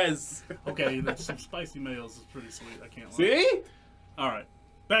 Yes. Okay, that's some spicy mayos is pretty sweet. I can't lie. See? All right.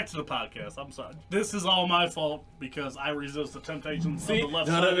 Back to the podcast. I'm sorry. This is all my fault because I resist the temptations See? of the left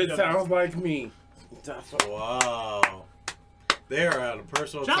None side. of it sounds like me. Wow. They are on a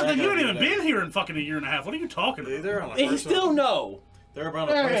personal Jonathan, attack you on haven't even today. been here in fucking a year and a half. What are you talking about? They're on a And he personal, still know. They're about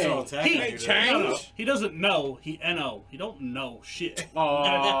a personal attack He on you today. changed. No, he doesn't know. He N-O. He don't know shit. Oh,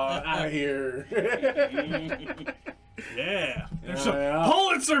 out of here. Yeah. There's some Yeah.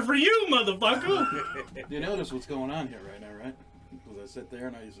 Pulitzer for you, motherfucker. You notice what's going on here right now, right? Because I sit there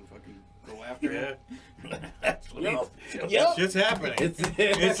and I used to fucking go after Yeah. him. That's what Yep. Shit's happening.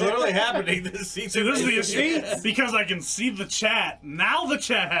 It's literally happening this See, season. this is the issue. Because I can see the chat. Now the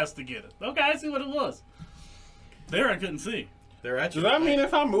chat has to get it. Okay, I see what it was. There I couldn't see. They're at you. Does that mean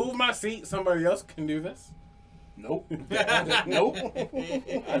if I move my seat, somebody else can do this? Nope. Nope.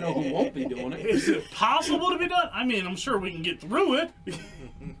 I know who won't be doing it. Is it possible to be done? I mean, I'm sure we can get through it.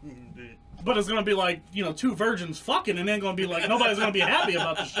 But it's gonna be like, two virgins fucking, and then gonna be like nobody's gonna be happy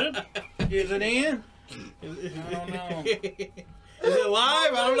about the shit. Is it in? I don't know. Is it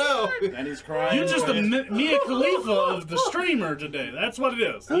live? I don't know. And he's crying. You're just the Mia Khalifa of the streamer today. That's what it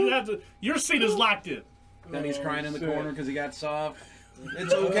is. You have to. Your seat is locked in. Then he's crying in the shit. corner because he got soft.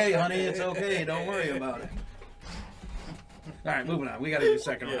 It's okay, honey. It's okay. Don't worry about it. All right, moving on. We got to do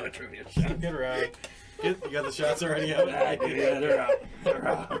second round of trivia. Get around. You got the shots already out. Yeah, they're out. They're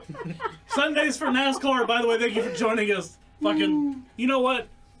out. Sundays for NASCAR. By the way, thank you for joining us. Fucking. You know what?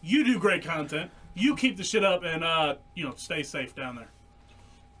 You do great content. You keep the shit up and stay safe down there.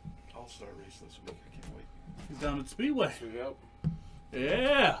 All-Star race this week. I can't wait. He's down at Speedway. Yep.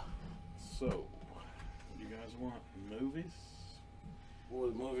 Yeah. So, what do you guys want? Movies?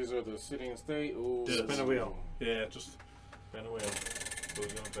 What movies are the city and state? Ooh. Yeah, Spin a wheel. Yeah. Just Spin a wheel.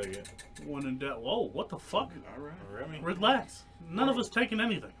 Who's gonna take it? one in debt. Whoa. What the fuck? All right. Remy. Relax. None of us taking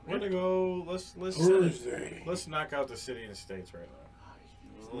anything. We're gonna go. Let's Thursday. let's knock out the city and states right now.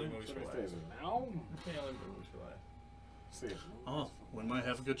 Only movies for life. Now? Yeah, only movies for life. See. Oh, we might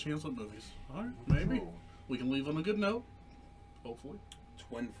have a good chance at movies. All right, maybe. We can leave on a good note. Hopefully.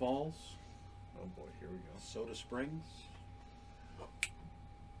 Twin Falls, Oh boy, here we go. Soda Springs,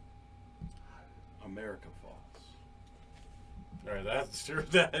 America Falls. All right, that's true.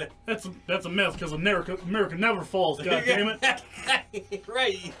 That That's a myth because America never falls. God damn it.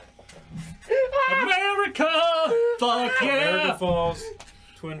 right. America, fuck yeah. America Falls,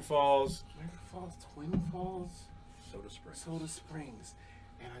 Twin Falls. America Falls, Twin Falls, Soda Springs. Soda Springs.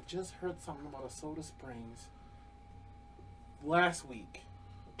 And I just heard something about a Soda Springs last week.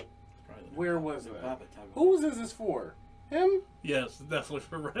 Probably the Where was the that? Papa Taco. Whose is this for? Him? Yes, definitely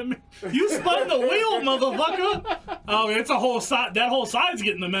for Remy. You spun the wheel, motherfucker. Oh, it's a whole side. That whole side's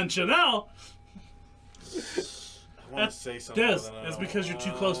getting the mention now. I want to say something. Des, but I it's don't. because you're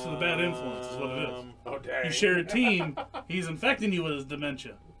too close to the bad influence. Is what it is. Oh, dang. You share a team. He's infecting you with his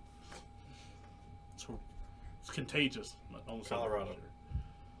dementia. It's contagious. Almost Colorado.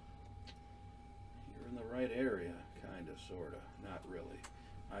 You're in the right area, kind of, sort of. Not really.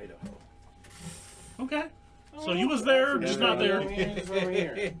 Idaho. Okay. So you was there, just not there. Just over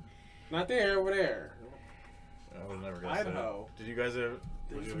here. Not there, over there. I was never gonna say Idaho. it. Did you guys ever?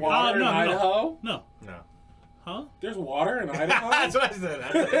 Did you Water in no. Idaho? No. No. Huh? There's water in Idaho? That's what I said.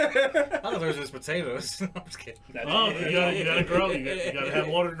 I thought there was just potatoes. I'm just kidding. Oh, you gotta grow. You gotta have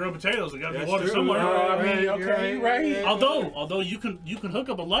water to grow potatoes. There gotta be That's water true. somewhere. Okay, right. Although you can hook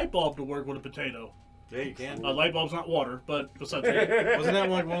up a light bulb to work with a potato. Yeah, you can. A light bulb's not water, but besides that, Wasn't that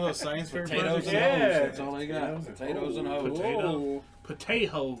like one of those science fair Potatoes projects? and Yeah. hose. That's all they got. Potatoes and hose. Potato.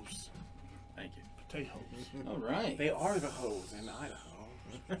 potatoes. Thank you. Potatoes. All right. They are the hoes in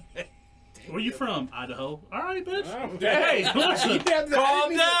Idaho. Where you from? Idaho. All right, bitch. Oh, Hey, listen.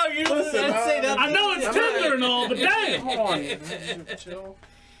 Calm down. You Listen, say that. I know it's tender and all, but damn, Come on. Chill.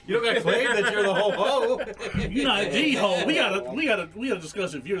 You don't got to claim that you're the whole hoe. you're not the hoe. We gotta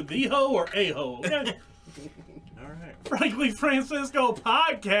discuss if you're the hoe or a hoe. Okay? All right. Frankly Francisco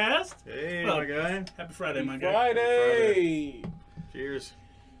podcast. Hey, Well, my guy. Happy Friday, my guy. Friday. Cheers.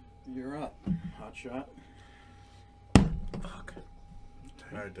 You're up. Hot shot. Fuck.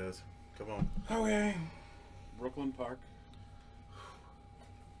 All right, Des. Come on. Okay. Brooklyn Park.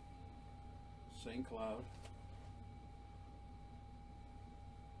 St. Cloud.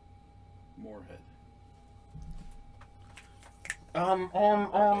 Moorhead.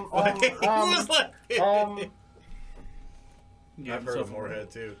 I've heard of Moorhead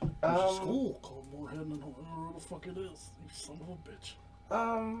too. There's a school called Moorhead, and I don't know where the fuck it is. You son of a bitch.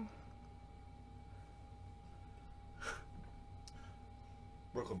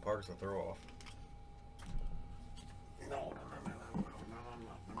 Brooklyn Park's a throw off. No. Let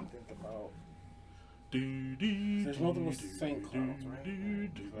me think about. There's There's multiple St. Clouds, right?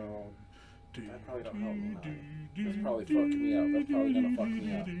 So that probably don't help me. That's probably fucking me up. That's probably gonna fuck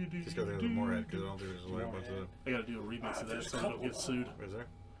me up. Just go there to Moorhead because I don't think there's like a bunch of. I gotta do a remix of that so I don't get sued. Is there?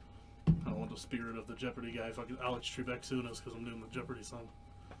 I don't want the spirit of the Jeopardy guy fucking Alex Trebek suing us because I'm doing the Jeopardy song.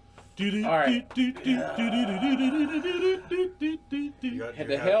 Alright. You got Had your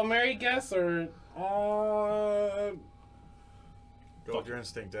the Hail Mary guess or Go with your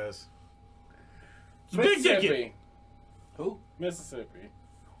instinct, Des. Big dick. Mississippi? Who? Mississippi.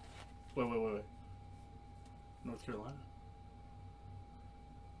 Wait. North Carolina?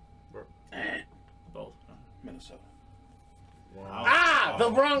 Where? Both. Minnesota. Wow. Ah,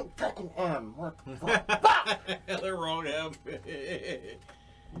 the wrong fucking M. What the fuck? They're wrong, M.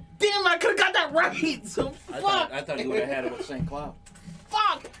 Damn, I could have got that right. So fuck. I thought you would have had it with St. Cloud.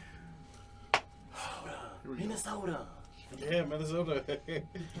 Fuck. Minnesota. Yeah, Minnesota.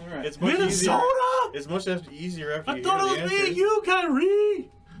 All right. It's much Minnesota? easier. It's much easier after I you thought hear it the was me answer. and you,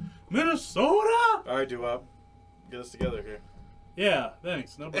 Kyrie. Minnesota? All right, Doo-Wop. Get us together here. Yeah,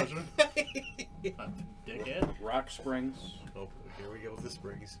 thanks. No pressure. Dickhead. Rock Springs, Oh, here we go with the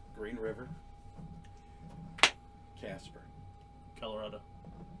springs. Green River, Casper, Colorado.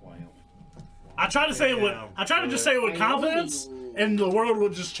 Wyoming. I tried to say it with. Damn. I tried to just say it with confidence, and the world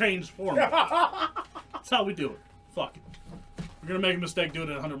would just change for me. That's how we do it. Fuck it. We're gonna make a mistake doing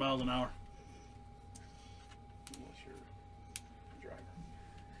it at 100 miles an hour. Unless you're a driver.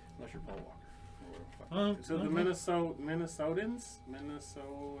 Unless you're Paul Walker. Or whatever the fuck. So the Minnesotans? Minnesotans?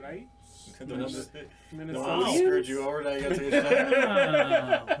 I Minnesotans? screwed you over. Now you got to take a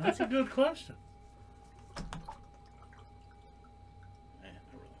shot. That's a good question. Man, I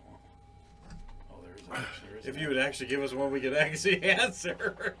really want one. Oh, there is an If you would actually give us one, we could actually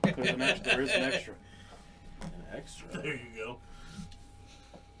answer. There is an extra. Extra. There you go.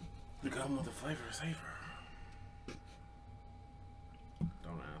 The gum with the flavor is safer.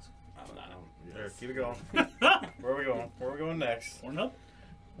 Don't ask. Here, keep it going. Where are we going? Where are we going next? Pornhub?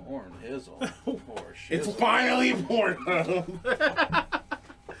 Porn hizzle. Or It's shizzle. finally born. I've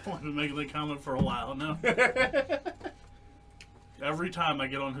been making that comment for a while now. Every time I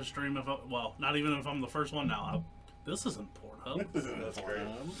get on his stream, not even if I'm the first one now, this isn't Pornhub. That's great.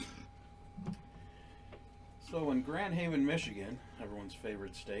 So in Grand Haven, Michigan, everyone's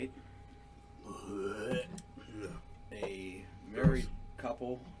favorite state, a married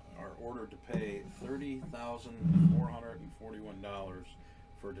couple are ordered to pay $30,441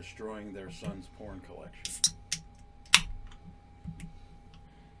 for destroying their son's porn collection.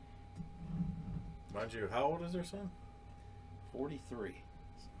 Mind you, how old is their son? 43.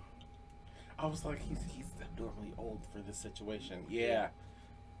 I was like, he's abnormally old for this situation. Yeah.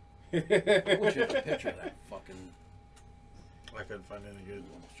 I wish you had a picture of that fucking. I couldn't find any good.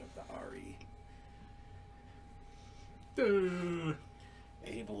 Almost jumped the RE.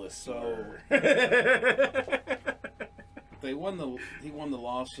 Ableist. So he won the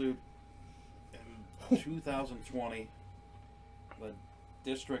lawsuit in 2020. The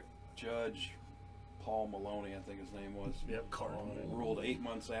district judge Paul Maloney, I think his name was, Yep, Carl. ruled 8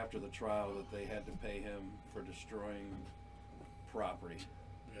 months after the trial that they had to pay him for destroying property.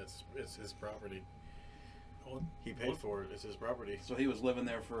 It's his property. He paid for it. It's his property. So he was living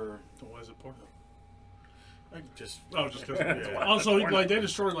there for. So why is it porno? Just Because. Yeah. Also, like they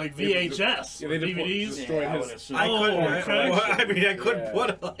destroyed like VHS, Yeah, they DVDs. destroyed I would his. assume. I couldn't. okay. I mean, I couldn't Yeah.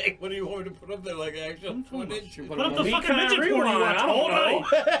 put like. What do you want me to put up there? Like actual footage? You Put up the on- fucking midget porn you Rewind, watch I all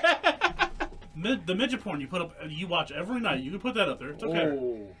don't night. The midget porn you put up, you watch every night. You can put that up there. It's okay.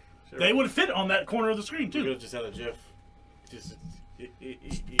 Oh. They would fit on that corner of the screen You could too. have just had a GIF. Just.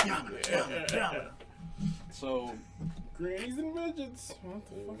 Yeah. So Grannies and midgets. What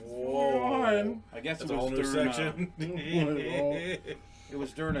the fuck is Whoa. going on? I guess That's it a whole was new during. section. It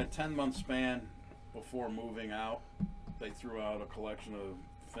was during a 10-month span before moving out. They threw out a collection of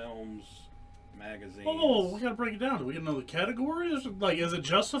films, magazines. Oh, we gotta break it down. Do we know the categories? Like, is it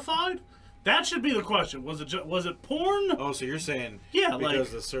justified? That should be the question. Was it porn? Oh, so you're saying Yeah,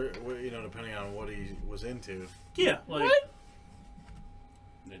 because the depending on what he was into. Yeah, like.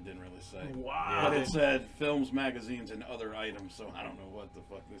 It didn't really say. Wow. But it said films, magazines, and other items, so I don't know what the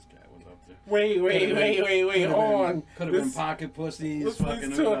fuck this guy was up to. Wait, hold on. Could have been This- pocket pussies, this fucking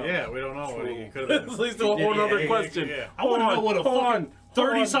leads who to a- knows? Yeah, we don't know what he could This have been. leads to a whole other question. Yeah. I want to know what a fucking hold on.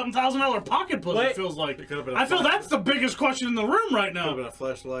 $30-something pocket pussy Wait. feels like. It could have been a I feel flash- that's the biggest question in the room right Could have now. been a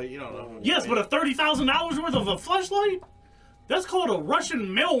flashlight. You don't know. Yes, but a $30,000 worth of a fleshlight? That's called a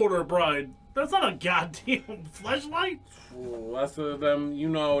Russian mail order bride. That's not a goddamn fleshlight. Ooh, that's them,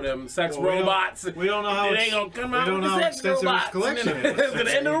 them sex Well, we don't- robots. we don't know how It it's- ain't gonna come we out don't with know the how sex extensive his robots. collection and then- is. It's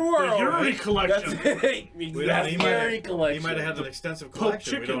the end of the world. The Yuri collection. That's We don't, That's he, Yuri might, collection. he might have had an extensive Pope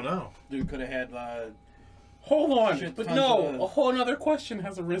collection. We chicken. don't know. Dude could have had Hold on, Shit but tons no, of- a whole other question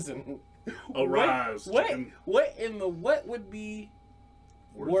has arisen. Arise, What chicken. what would be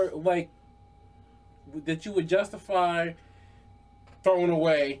like that you would justify throwing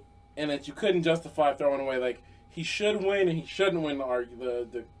away, and that you couldn't justify throwing away? Like he should win and he shouldn't win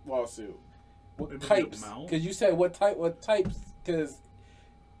the lawsuit. What Maybe types? the amount? Because you said what types? Because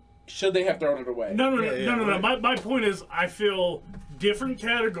should they have thrown it away? No. right. My point is, I feel different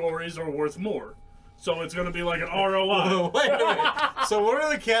categories are worth more. So it's going to be like an ROI. Wait. So what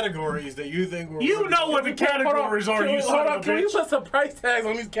are the categories that you think were? You know what the categories are, you son of a Can you bitch. put some price tags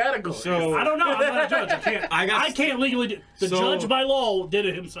on these categories? So I don't know. I'm not a judge. I can't legally do. The So- judge by law did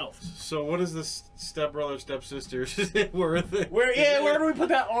it himself. So what is the stepbrother, stepsisters worth? where do we put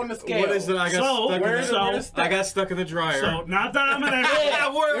that on the scale? What is it? I got So, stuck. where in is the, it? I got stuck in the dryer. So not that I'm an expert. Yeah,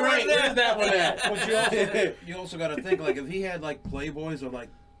 where- You're right. where's Where's that one at? But you also got to think, like, if he had, like, Playboys or, like,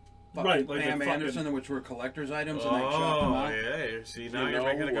 fucking Right, like Pam the fucking- Anderson, which were collector's items, and they chopped them Oh, out. yeah. See, now You you're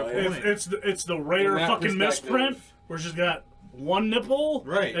making a know good what? point. It's the rare In that fucking perspective. misprint where she's got one nipple,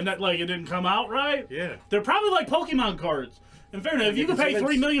 Right. And that like it didn't come out right. Yeah. They're probably like Pokemon cards. In fairness, if you can pay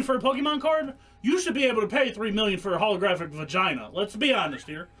 $3 million for a Pokemon card, you should be able to pay $3 million for a holographic vagina. Let's be honest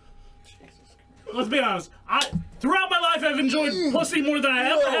here. Let's be honest. Throughout my life, I've enjoyed pussy more than I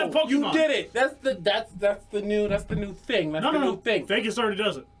ever have Pokemon. You did it. That's the new thing. That's No, the no, new no. thing. Vegas already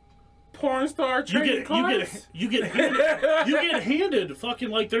does it. Porn star trading cards. You get handed fucking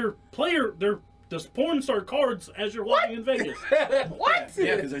like their porn star cards as you're walking in Vegas. What?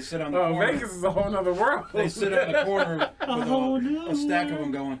 Yeah, because they sit on the Oh, corner. Vegas is a whole nother world. They sit on the corner with whole new a stack of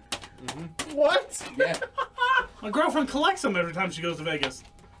them going, What? yeah. My girlfriend collects them every time she goes to Vegas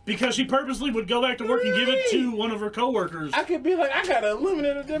because she purposely would go back to work and give it to one of her coworkers. I could be like, I got a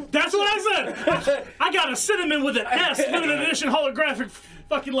limited edition. That's what I said. I got a cinnamon with an S, limited edition holographic,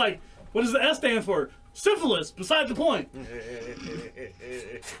 fucking like, what does the S stand for? Syphilis. Beside the point.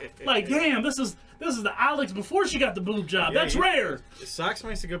 Like, damn, this is the Alex before she got the boob job. Yeah, That's you- rare. Sox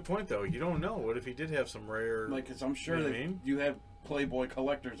makes a good point, though. You don't know. What if he did have some rare... Like, because I'm sure You know that what I mean? you have Playboy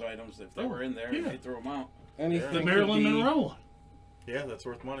collector's items if they were in there and yeah. they threw them out. Anything The could Marilyn be- Monroe one. Yeah, that's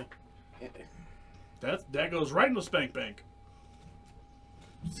worth money. That goes right in the spank bank.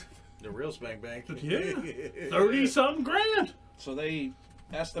 The real spank bank. Yeah. 30-something grand. So they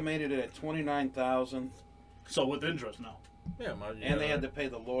estimated it at $29,000, So with interest now. Yeah, and they had to pay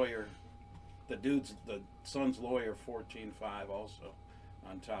the lawyer, the son's lawyer, $14,500 also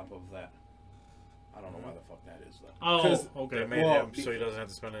on top of that. I don't know why the fuck that is though. Oh, 'Cause okay. They made Well, him so he doesn't have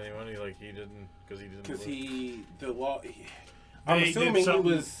to spend any money like he didn't because he didn't. Because live. the law. I'm They did assuming he something-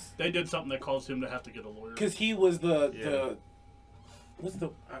 was. They did something that caused him to have to get a lawyer. Because he was the. Yeah. What's the.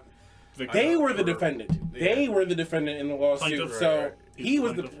 Victim. They were the Or- defendant. yeah. They were the defendant in the lawsuit. Plaintiff. So Right. he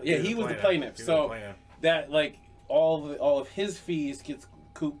was the. Plaintiff. Yeah, he was the plaintiff. He was So the plaintiff. that like all of his fees gets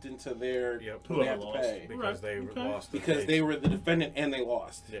cooped into their. Yep. What they have Whoever to pay. lost. Because they Okay. lost. The Because case. they were the defendant and they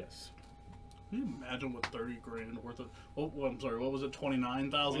lost. Yes. Can you imagine what 30 grand worth of? Oh, I'm sorry. What was it?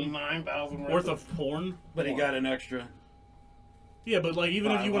 29,000 $9,000 worth of porn. But he got an extra Yeah, but like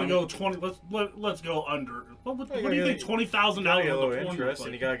even if you want to go 20, let's go under. What do you think? $20,000 Gotta get a little worth of porn interest, looks and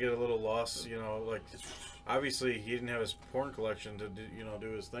you like? gotta get a little loss. You know, like obviously he didn't have his porn collection to do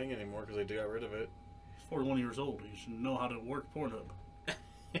his thing anymore because they got rid of it. He's 41 years old. He should know how to work Pornhub.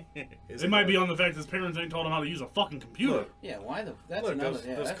 Is It might be on the fact his parents ain't told him how to use a fucking computer. Look, Yeah, why the? That's look, another. those,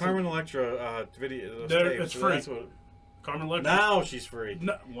 Yeah, those that's Carmen Electra video. It's free. Carmen Electra. Now she's free.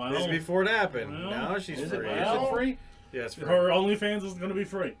 No, well, This is before it happened. Well, now she's Is free. it free? Yeah, it's free. her OnlyFans is going to be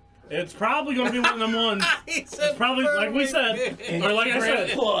free. It's probably going to be one of them ones. It's probably like we said, or like I said,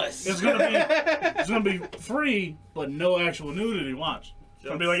 Plus. it's going to be free, but no actual nudity. Watch. It's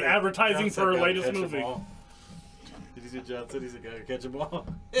going to be like advertising for her latest movie. Did you see John said he's a guy who catch a ball?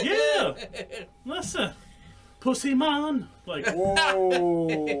 Yeah. Listen, Pussy Man. Like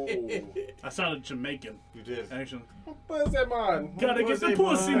Whoa. I sounded Jamaican. You did. Actually, Pussy man. gotta get the Pussy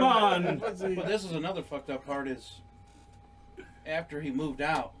Pussy Man. But this is another fucked up part is after he moved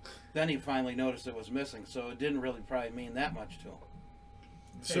out, then he finally noticed it was missing, so it didn't really probably mean that much to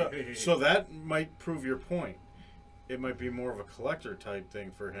him. So that might prove your point. It might be more of a collector type thing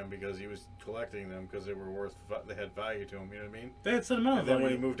for him because he was collecting them because they were they had value to him. You know what I mean? They had sentimental And then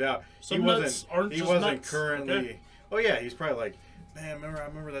when he value. moved out, Some nuts aren't he just wasn't nuts, currently. okay? Oh yeah, he's probably like, man, I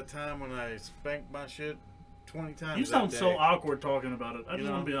remember that time when I spanked my shit 20 times. You that sound day." so awkward talking about it. I just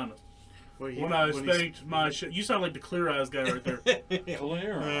know? want to be honest. Well, he- When I when spanked my shit, you sound like the Clear Eyes guy right there.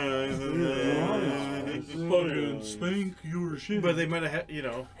 Clear. Fucking spank your shit. But they might have had,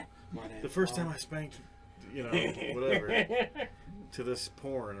 the first time I spanked, whatever, to this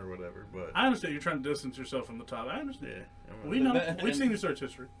porn or whatever. But I understand you're trying to distance yourself from the top. I understand. yeah, We know. We've seen your search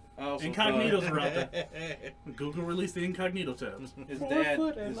history. Also, Incognitos are out there. Google released the incognito tabs. His dad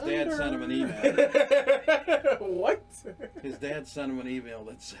sent him an email. What? His dad sent him an email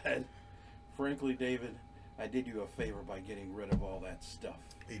that said, "Frankly, David, I did you a favor by getting rid of all that stuff."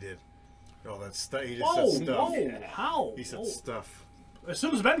 He did. Oh, that stuff. He just Whoa, said stuff. whoa, how? He said Whoa. stuff. As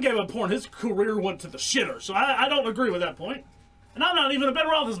soon as Ben gave up porn, his career went to the shitter. So I don't agree with that point. And I'm not even a Ben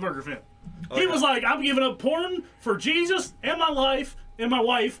Roethlisberger fan. He was like, I'm giving up porn for Jesus and my life and my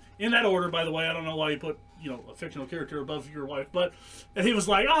wife, in that order, by the way. I don't know why you put, a fictional character above your wife. But and he was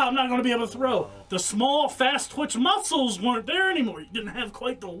like, I'm not going to be able to throw. The small, fast twitch muscles weren't there anymore. You didn't have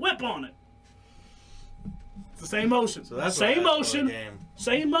quite the whip on it. It's the same motion. So that's same what happened in motion. the game.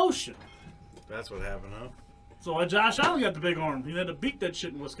 Same motion. That's what happened, huh? So Josh Allen got the big arm. He had to beat that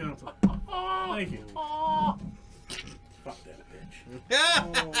shit in Wisconsin. Thank you. Fuck that bitch. Yeah.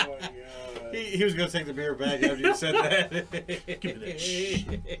 Oh my god. He was gonna take the beer back after you said that. Give me that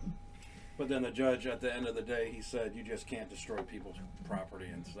shit. But then the judge, at the end of the day, he said, "You just can't destroy people's property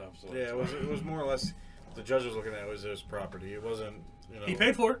and stuff." So Yeah, it was more or less the judge was looking at was his property. It wasn't, He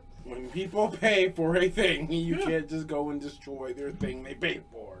paid for it. When people pay for a thing, you can't just go and destroy their thing they paid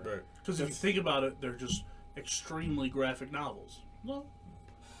for. Right. Because if you think about it, they're just extremely graphic novels. Well,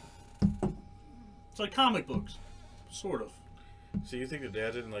 it's like comic books, sort of. So you think the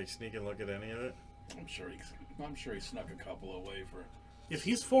dad didn't sneak and look at any of it? I'm sure he snuck a couple away for. If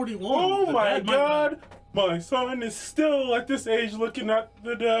he's 41, Oh the my dad might god! My son is still at this age looking at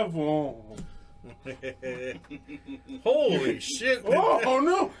the devil. Holy shit! Oh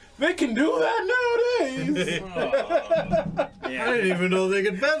no! They can do that nowadays! I didn't even know they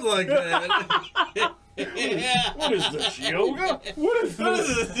could bend like that. What is this, yoga? What is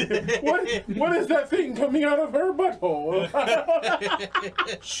this? What is that thing coming out of her butthole?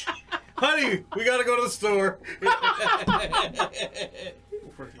 Honey, we gotta go to the store.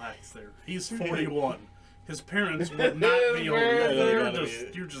 relax there. He's 41. His parents would not be over.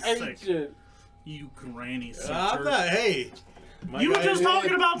 You're just sick. Ancient. You granny I'm not. Hey. You were just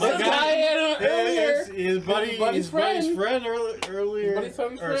talking about The this. guy earlier. His buddy, Buddy's buddy's friend. friend earlier, Buddy's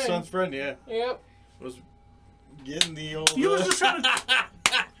son's or friend. son's friend, yeah, Yep. was getting the old. You was just trying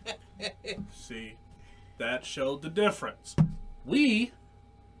to. See, that showed the difference. We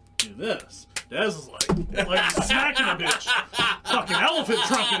do this. Des is like smacking a bitch. Fucking elephant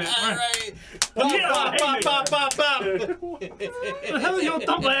trunking it. Right? Yeah, hey, Pop, pop, pop. what the hell are your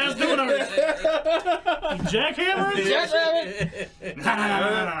thumb ass doing over there? You jackhammer?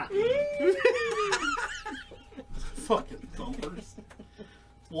 Nah. Fucking thumpers.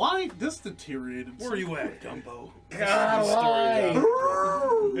 Why this deteriorated? Where are you at, Dumbo? God,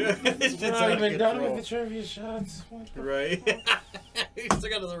 It's We're not even done with the trivia shots. Right. He's still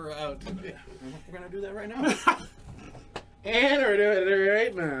got another round. We're gonna do that right now. And we're doing it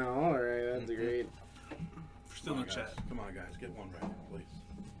right now. All right, that's great. We're still in chat. Come on, guys, get one right,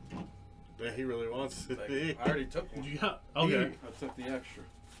 please. Yeah, he really wants it. I already took one. You got okay. I took the extra.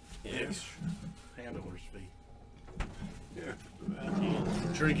 Yes. Handler's fee. Yeah.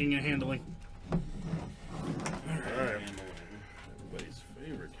 Drinking and handling. Alright. Everybody's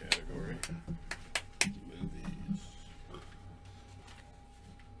favorite category. Movies.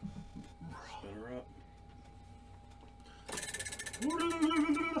 Spin her up.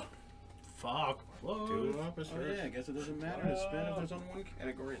 Fuck. Two up is Oh first. yeah, I guess it doesn't matter to spin if there's only one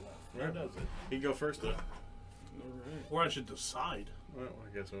category left. Where does it? You can go first, though. Alright. Or I should decide. Well,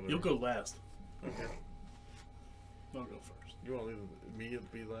 I guess whatever. You'll go last. Okay. I'll go first. You want to leave me to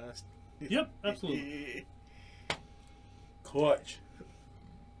be last? Yep, absolutely. Clutch.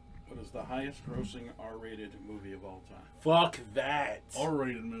 What is the highest grossing R-rated movie of all time? Fuck that.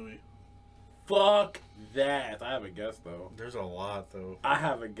 R-rated movie. Fuck that. I have a guess though. There's a lot, though. I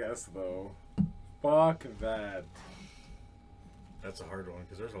have a guess though. Fuck that. That's a hard one,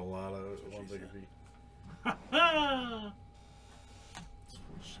 because there's a lot of ones that could be. Ah!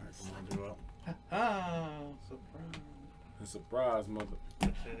 Come on, do up. Ah, surprise. A surprise, mother.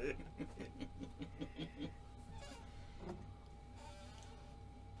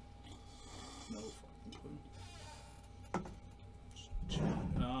 No fucking clue.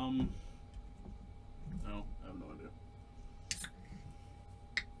 No, I have no idea.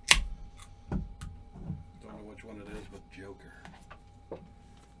 Don't know which one it is, but Joker.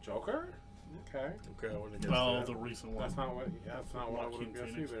 Joker? Okay. Okay, I wouldn't have guessed Well, that. the recent one. That's not what I would have Joaquin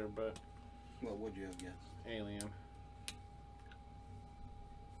guessed Phoenix. either, but What would you have guessed? Alien.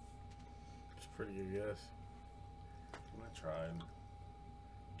 It's a pretty good guess. I tried.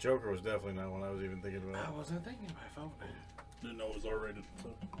 Joker was definitely not one I was even thinking about. I wasn't thinking about it. Felt Didn't know it was R-rated, so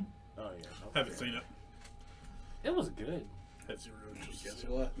Oh yeah. haven't seen it. It was good. Had zero interest. Guess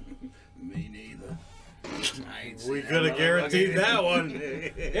what? Me neither. I ain't We seen could have guaranteed that one.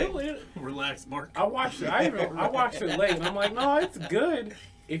 Relax, Mark. I watched it. I watched it late, and I'm like, no, it's good.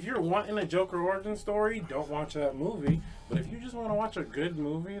 If you're wanting a Joker origin story, don't watch that movie. But if you just want to watch a good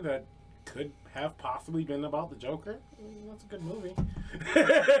movie that could have possibly been about the Joker, that's a good movie.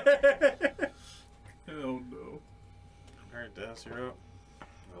 Hell no. Alright, Des, you're up.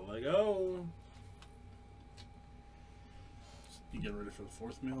 I'll let go. You getting ready for the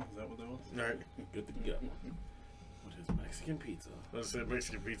fourth meal? Is that what that was? Alright, Good to go. With his Mexican pizza. let's say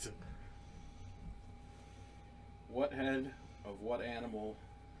Mexican pizza. What head of what animal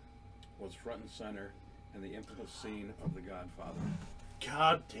was front and center in the infamous scene of The Godfather?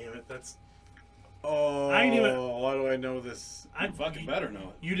 God damn it! That's Oh, I ain't even- why do I know this? I Fucking better know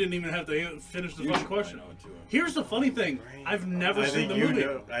it. You didn't even have to finish the You fucking should probably question. know it too. Here's the funny thing: I've never I seen think the you movie.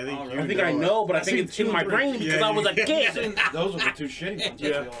 know. I think you I think I know, but I I've think seen it's 2 in and my 3. brain because Yeah, I was a you- kid. Those are the two shitty ones. I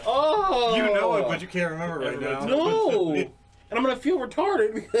Yeah. feel like. Oh, You know it, but you can't remember right now. No, and I'm gonna feel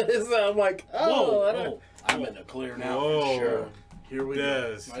retarded because I'm like, oh, I don't. Whoa! I'm in the clear now Whoa. for sure. Here we go.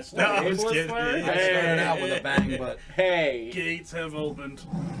 Des. I No, started, I'm just Ableist kidding. first? I started out with a bang, but Hey, Gates have opened.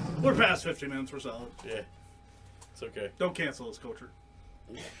 We're past 50 minutes. We're solid. Yeah. It's okay. Don't cancel this, culture.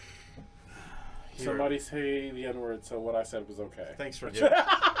 somebody say the N word, so what I said was okay. Thanks for getting.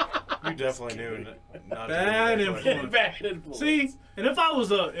 You definitely knew. Not to Bad do that, but- influence. Bad influence. See, and if I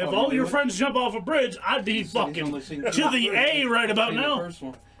was if Oh, all you your knew it? friends jump off a bridge, I'd be He's fucking only seen to the A right about seen the now. first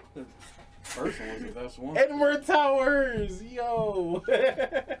one. The first one was the best one. N-word Towers, yo. All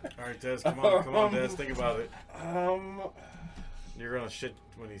right, Des, come on, Des, think about it. You're gonna shit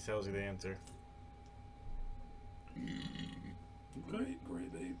when he tells you the answer. Great,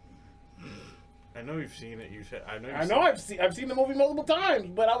 babe. I know you've seen it. I know. I know I've seen the movie multiple times,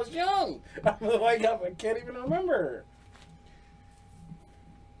 but I was young. I'm like I can't even remember.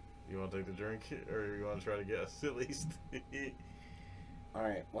 You want to take the drink, or you want to try to guess at least? All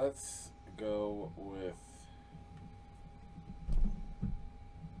right, let's go with.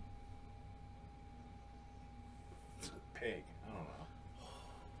 Pig. I don't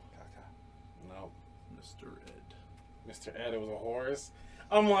know. No. Mr. Ed. Mr. Ed, it was a horse.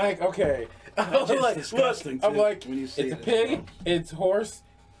 I'm like, okay. I'm That's just like, disgusting, look, I'm too, like, when you see it's a it. pig, it's horse,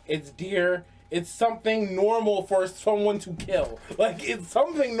 it's deer, it's something normal for someone to kill. Like, it's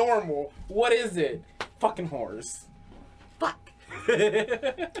something normal. What is it? Fucking horse. Fuck.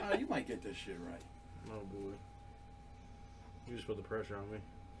 Oh, you might get this shit right. Oh boy. You just put the pressure on me.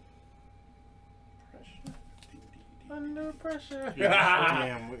 Under pressure.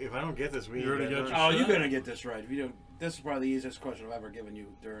 Damn, if I don't get this, we You already got ain't your Oh, got you're gonna get this right. If you don't, this is probably the easiest question I've ever given you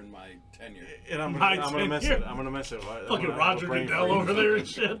during my tenure. and I'm My gonna mess tenure. it. I'm gonna mess it. I'm Fucking gonna have Roger a brain Goodell freeze. over there and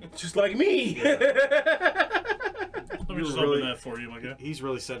shit. Just like me. Let me You're just really- open that for you, my guy. He's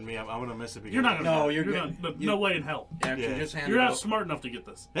really setting me up. I'm gonna miss it. You're not gonna. No, you're you're not. good. No way in hell. Actually, Yeah. just hand You're it not over. smart enough to get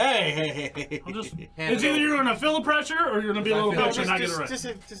this. Hey. I'll just. Hand It's it either over. you're gonna feel the pressure or you're gonna be a little No, bitch and not get it right.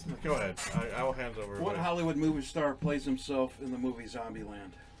 Just go ahead. I will hand it over. What Hollywood movie star plays himself in the movie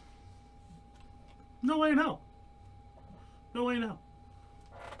Zombieland? No way in hell. No way in hell.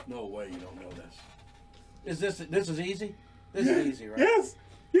 No way you don't know this. Is this is easy? This is easy, right? Yes.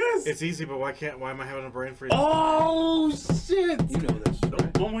 Yes. It's easy, but why am I having a brain freeze? Oh shit. You know this.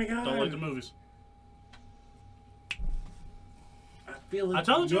 Right? Oh my god. Don't like the movies. I feel like I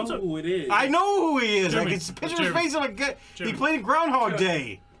told you know it's a- who it is. I know who he is. Jeremy. I can picture his Jeremy. face on a gut. He Jeremy. played in Groundhog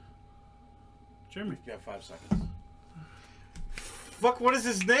Day. Jeremy. You got 5 seconds. Fuck, what is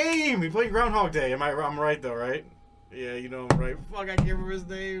his name? He played in Groundhog Day. I'm right though, right? Yeah, you know I'm right. Fuck, I can't remember his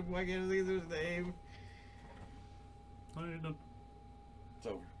name. Why can't I think of his name? No, you're done. It's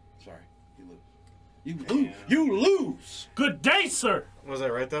over. Sorry. You lose. You lose. Good day, sir. Was I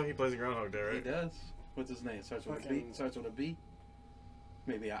right though? He plays in Groundhog Day, He right? does. What's his name? Starts with a B. Fucking- Starts with a B.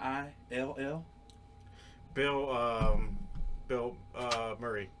 Maybe a I. L. L. Bill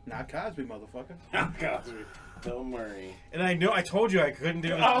Murray. Not Cosby, motherfucker. Cosby. Bill Murray. And I told you I couldn't do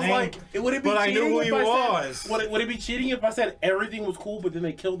his I was name. like, would it be but I cheating knew who if he I was. Said, would it be cheating if I said everything was cool, but then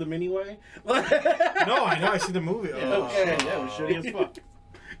they killed him anyway? No, I know. I see the movie. Okay, that was shitty as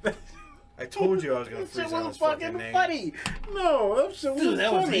fuck. I told you I was gonna That freeze shit on was his fucking fucking name. funny. No, that shit was Dude,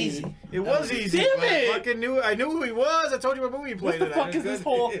 that was funny. easy. It was easy. Damn but it. I fucking knew. I knew who he was. I told you what movie he What played the in. fuck is this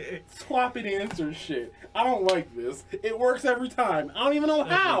whole swapping answer shit? I don't like this. It works every time. I don't even know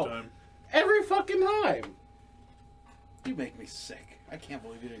how. Every time. Every fucking time. You make me sick. I can't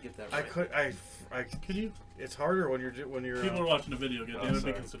believe you didn't get that I right. could. I. Could you? It's harder when you're. People are watching the video. Get damn it, be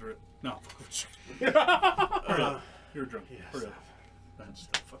sorry. considerate. No. You're drunk. Yes. Hurry up. That's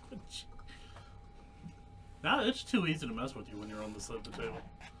the fucking shit. Nah, it's too easy to mess with you when you're on this side of the table.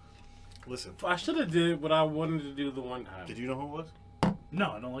 Listen. I should have did what I wanted to do the one time. Did you know who it was?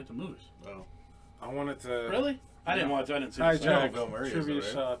 No, I don't like the movies. Oh. I wanted to Really? I didn't watch. I didn't see. the hijack Bill Murray is, trivia though,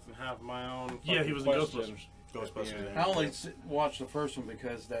 right? shots and have my own. Yeah, he fucking was in question. Ghostbusters. Ghostbusters. Yeah. yeah. I only watched the first one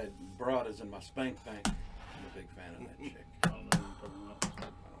because that broad is in my spank bank. I'm a big fan of that chick. I don't know what you're talking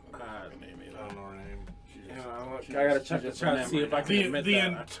about. I don't know her name either. I don't know her name. She's Yeah, just- I gotta she's check just the a chat to see memory if I now. can admit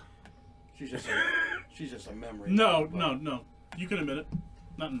that. She's just a memory. No, now, no, no. You can admit it.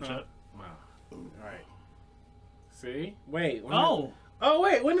 Not in the chat. Wow. but- All right. See? Wait. when Oh, did- oh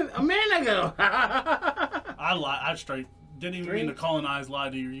wait. When did, a man ago? I lied. I straight didn't even mean to colonize. Lie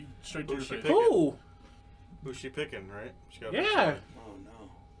to you straight to your Who's she face. picking? Who? Who's she picking? Right? She got Yeah. Oh no. I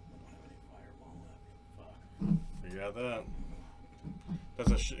don't have any fireball left. Fuck. You got that.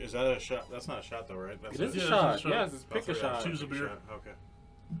 That's a. Is that a shot? That's not a shot though, right? That's It is Yeah, a it's shot. a shot. Yes, it's pick a shot. Choose a beer. Okay.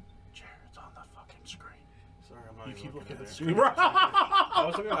 Jared's on the fucking screen. Sorry, I'm not You even keep looking at the there. screen. I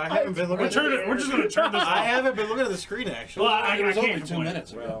was looking. I haven't been looking. We're just gonna turn this I off. haven't been looking at the screen actually. Well, I It was can't only 2 complain.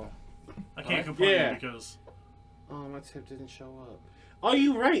 minutes ago. I can't complain Yeah. because Oh, my tip didn't show up. Oh,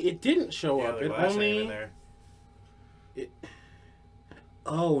 you right. It didn't show Yeah, up. the It glass ain't in only. there.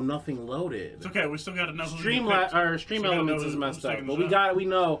 Oh, nothing loaded. it's okay. We still got to know who Stream we picked. or Stream Still gotta Elements know is who's messed up, taking but the we shot. got it. We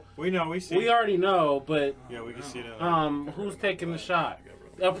know. We know. We see. We already know, but Yeah, we can see it. who's taking the shot?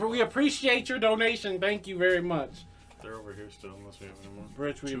 We appreciate your donation. Thank you very much, They're over here still, unless we have any more.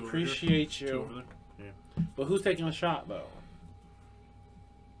 Rich. We Two over appreciate Two over you. there. But who's taking the shot though?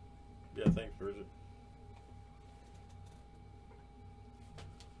 Yeah, thanks, Bridget.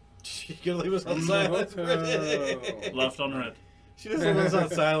 She gonna leave us on silence. Naruto. Left on red. She doesn't leave us on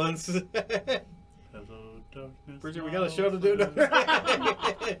silence. Hello, darkness. Bridget, we got a show to do.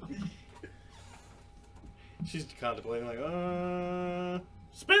 She's contemplating, like,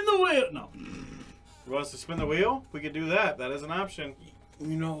 Spin the wheel. No. You want us to spin the wheel? We could do that. That is an option.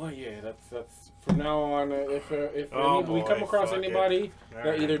 You know what? Yeah, that's from now on. If Oh, we come boy, across fuck anybody All that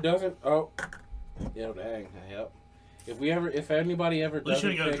right. either doesn't, yo, dang, yep. If anybody ever least you doesn't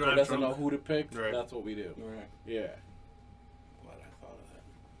ain't gotta pick or drive doesn't drunk. know who to pick, Right. that's what we do. All right. Yeah. Glad I thought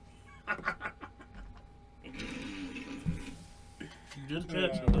of that. Good catch.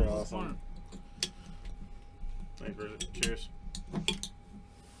 Yeah, That we're was awesome. smart. Thanks, Bridget. Cheers. At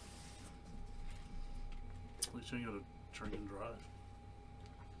least you ain't got to drink and drive.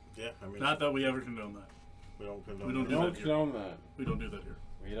 Yeah, I mean, Not that we ever condone that. we don't condone we don't that. do Don't that here. condone that. We don't do that here.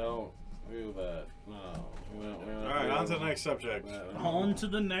 We don't do that. No. We don't, All right, on to the next subject. On to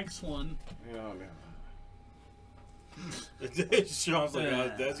the next one. We don't do Sean's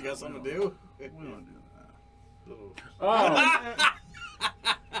like, Dad, you got something to do? We don't do that. Oh,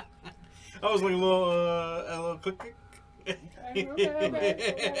 I was like a little click.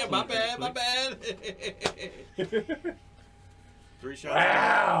 My bad. 3 shots.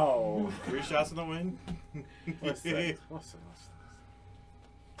 Wow. 3 shots in the wind. What's that?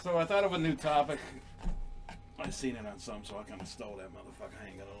 So I thought of a new topic. I seen it on some, so I kind of stole that motherfucker. I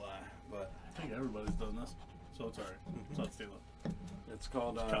ain't gonna lie, but I think everybody's done this, so it's alright. It's not stealing. it's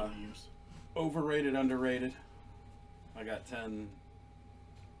called Common use. overrated, underrated. I got 10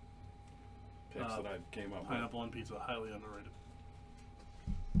 picks that I came up with. Pineapple on pizza, highly underrated.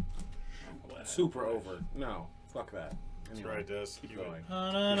 I'm glad. Super over. No, fuck that. That's right, Des. Keep going. You're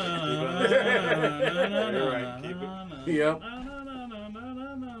right. Keep it. Yep.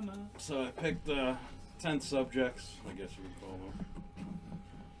 So I picked 10 subjects, I guess you would call them.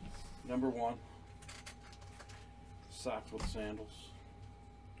 Number 1, socks with sandals.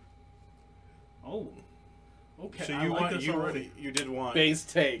 Oh. Okay. So I you like want this you already. you did want Base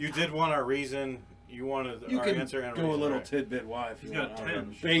take. you did want our reason. You wanted You our can answer and go reason, a little right? tidbit why if you He's want. got I'll 10. run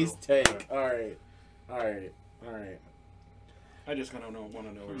the show. Base take. All right. I just want to know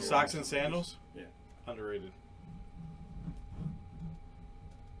your Socks and answer. sandals. Yeah. Underrated.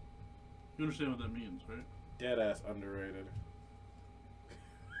 You understand what that means, right? Dead ass underrated.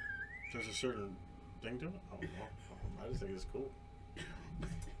 There's a certain thing to it. I don't know. I just think it's cool.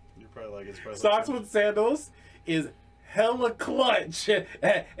 You're probably like it's probably Socks like with sandals is hella clutch.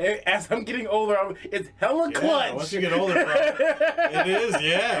 As I'm getting older, it's hella clutch. Once you get older, bro, it is.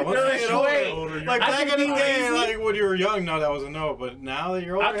 Yeah, once You're you like, get wait, older, like I back can in the be day, lazy. like when you were young, no, that was a no. But now that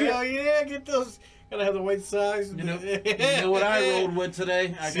you're I older, can- hell yeah, get those. Gotta have the white socks. You know what I rolled with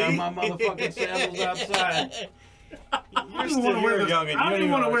today? I got my motherfucking sandals outside. You're still you're young and I you don't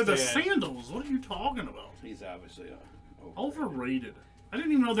even want to wear the understand. sandals. What are you talking about? He's obviously Overrated. I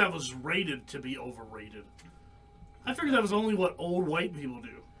didn't even know that was rated to be overrated. I figured that was only what old white people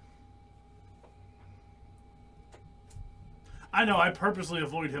do. I know, I purposely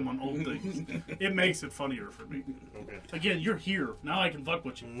avoid him on old things. It makes it funnier for me. Okay. Again, you're here. Now I can fuck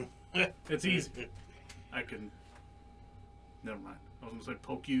with you. It's easy. I can... Never mind. I was going to say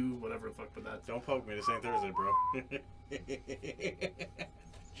poke you, whatever the fuck, but that's... Don't poke me. This ain't Thursday, bro.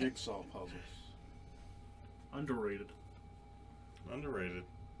 jigsaw puzzles. Underrated. Underrated.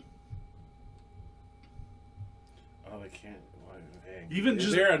 Oh, they can't. Dang. Even Is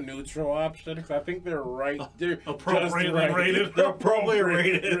just- there a neutral option? Because I think they're right. They're Appropriately just right. rated. They're appropriately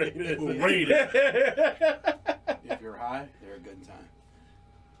rated. Rated. If you're high, they're a good time.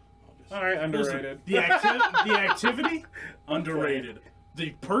 All right, Listen, underrated. the activity, underrated.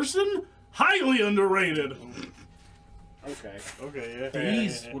 The person, highly underrated. Okay. Okay, yeah.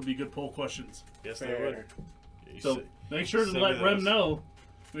 These would be good poll questions. Yes, they Fair. would. You So say- make sure to send let me Rem those. know.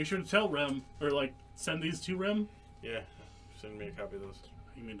 Make sure to tell Rem, or like send these to Rem. Yeah. Send me a copy of those.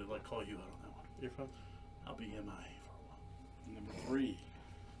 You mean to like call you out on that one? You're fine. I'll be MI for a while. Number 3,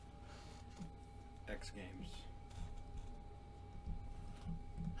 X Games.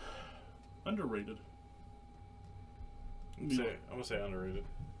 Underrated. I'm gonna say underrated.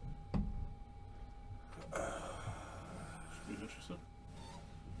 Be interested.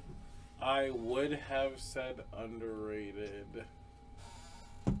 I would have said underrated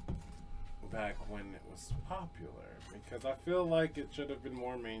back when it was popular because I feel like it should have been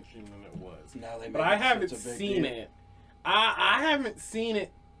more mainstream than it was. Now they But make I it haven't such a big seen deal. it. I haven't seen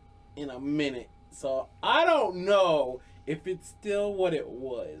it in a minute, so I don't know if it's still what it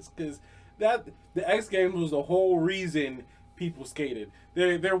was. Because the X Games was the whole reason people skated.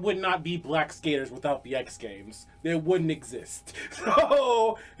 There would not be black skaters without the X Games. They wouldn't exist.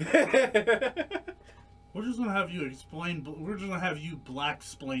 So We're just gonna have you explain. We're just gonna have you black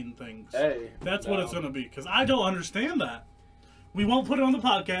explain things. hey, That's what it's gonna be. Because I don't understand that. We won't put it on the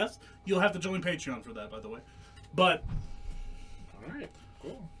podcast. You'll have to join Patreon for that, by the way. But All right,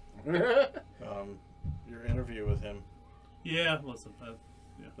 cool. Your interview with him. yeah, listen.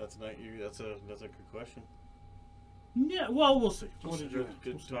 That's not you. That's a good question. Yeah, well, we'll see. What did you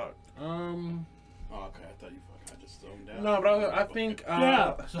Good talk. Oh, okay, I thought you fucking. I just zoned out. No, but I think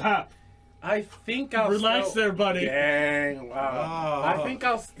Yeah. I think I'll Relax still, there, buddy. Dang, wow. I think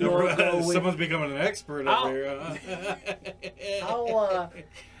I'll still go with. Someone's becoming an expert I'll- over here.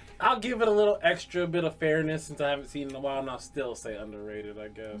 I'll give it a little extra bit of fairness since I haven't seen it in a while, and I'll still say underrated. I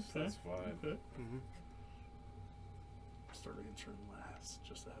guess Okay. that's fine. Okay. Mhm. Starting to turn last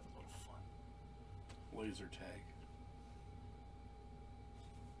just to have a little fun. Laser tag.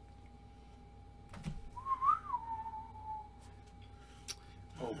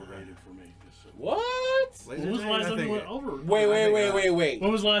 Overrated for me. Just so. What? When was the last time you went over? Wait.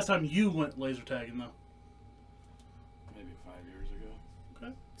 When was the last time you went laser tagging, though? Maybe 5 years ago.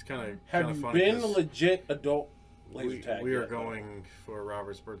 Okay. It's kind of Have you funny. been 'cause legit adult laser tag. We are yet, though. going for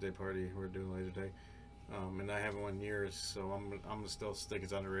Robert's birthday party. We're doing laser tag. And I haven't won in years, so I'm gonna still think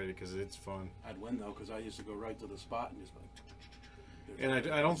it's underrated because it's fun. I'd win though, because I used to go right to the spot and just like. And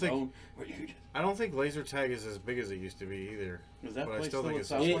I don't think zone where you just- I don't think laser tag is as big as it used to be either. Is that But I place still still think at it's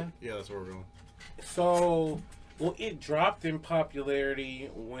Southland? yeah, that's where we're going. So, well, it dropped in popularity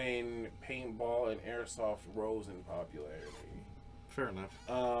when paintball and airsoft rose in popularity. Fair enough.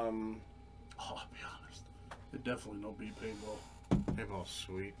 Oh, I'll be honest. It definitely no beat paintball. Paintball's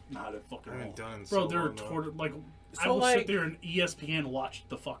sweet. Not at fucking I haven't all. done it in Bro, so they're long, though. I So, will like- sit there and ESPN watch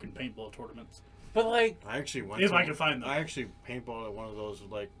the fucking paintball tournaments. But like, I actually went. If to I can find them. I actually paintball at one of those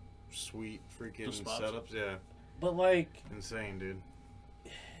like sweet freaking The spots? setups. Yeah, but like, insane, dude.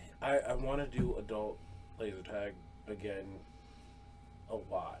 I want to do adult laser tag again a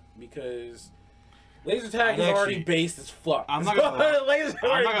lot because laser tag I'd is already actually- based as fuck. I'm not gonna lie. Laser tag I'm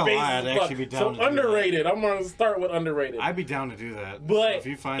not already gonna based lie, as I'd fuck. actually be down So to do that. underrated. I'm gonna start with underrated. I'd be down to do that. But if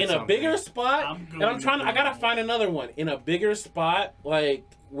you find in a something, bigger spot, I'm and I'm going trying. to I gotta do- find another one in a bigger spot, like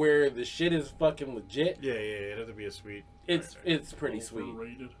where the shit is fucking legit. yeah, it'd have to be a sweet. It's pretty sweet.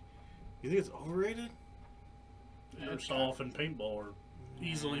 Overrated. You think it's overrated? Airsoft and paintball are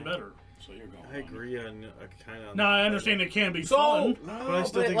easily better. So you're going. I agree on kind of. No, I understand it can be So, fun. no, but I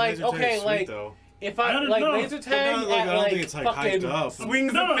still think like, laser tag okay, is sweet like though. if I I don't like know. laser tag But not, like, at I don't think like it's, like, fucking hyped up.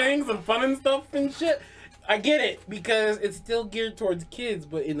 swings No. and things and fun and stuff and shit, I get it because it's still geared towards kids.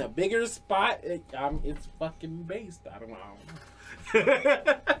 But in a bigger spot, it's fucking based. I don't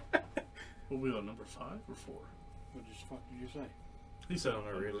know. What we on number 5 or 4? What the fuck did you say? He said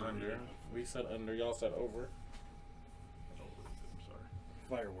Underrated. under. We said under, y'all said over. I'm sorry.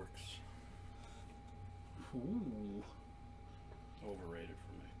 Fireworks. Ooh. Overrated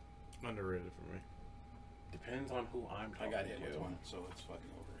for me. Underrated for me. Depends on who I'm I talking got hit to. with one, so it's fucking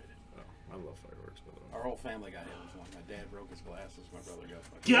overrated. Oh, I love fireworks, by the way. Our whole family got hit with one. My dad broke his glasses. My brother got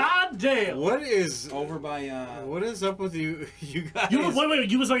fucking God damn! What is over by What is up with you? You guys. You wait,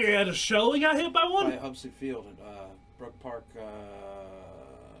 you was like at a show and got hit by by one? Hubsey Field at Brook Park. The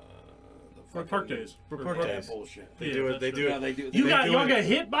Brook fucking- Park Days. Brook Park Yeah, Days. bullshit. They Yeah, do it. that's They true. do Yeah, it. they do. You they got do y'all it. got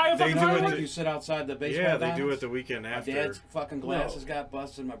hit by a They fucking do it firework? You sit outside the baseball. Yeah, they do diamonds. it the weekend My after. dad's fucking glasses got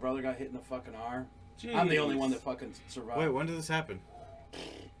busted. My brother got hit in the fucking arm. I'm the only one that fucking survived. Wait, when did this happen?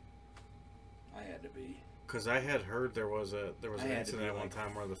 I had to be. Because I had heard there was I an had to incident be at one like-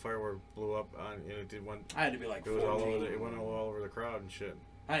 time where the firework blew up on and it did one. I had to be like It was 14. all over. It went all over the crowd and shit.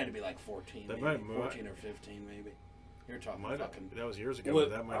 I had to be like 14, That maybe. might- 14 or 15, maybe. You're talking Might fucking. that was years ago. What,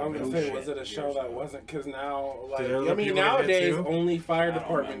 but that might I'm have gonna been. say, shit was it a show years that ago. wasn't? Because now, like, other I mean, people get hit nowadays too? only fire I don't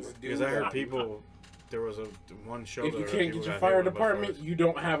departments do. Because I heard that. people. There was one show. If that you people can't get your got hit fire with by department, fires. you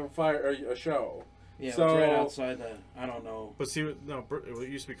don't have a fire or a show. Yeah, it So- was right outside the. I don't know. But see, no, it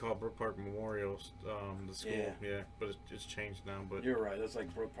used to be called Brook Park Memorial, the school. Yeah. Yeah, but it's changed now. But You're right. That's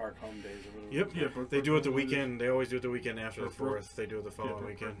like Brook Park Home Days or whatever. yep, Yeah, Brook they Park do it the Memorial. weekend. They always do it the weekend after the Brook Park. 4th. They do it the following Brook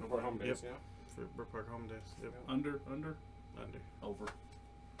weekend. Park. Or home days, Yep. yeah. For Brook Park Home Days. Yep. Under. Under.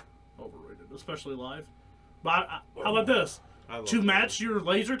 Overrated, especially live. But how about this? I love To that. match your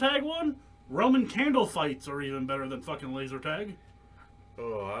laser tag one, Roman candle fights are even better than fucking laser tag.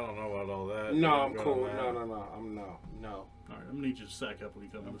 Oh, I don't know about all that. No, I I'm don't cool. go on that. No. I'm no. All right, I'm gonna need you to sack up when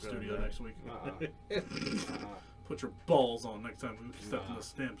you come in the Okay, studio man. next week. Uh-uh. Put your balls on next time we step in the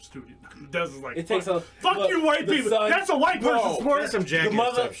stamp studio. Des is like, It takes a fuck look, you, white the people. sun- That's a white Bro, person sport. That's some The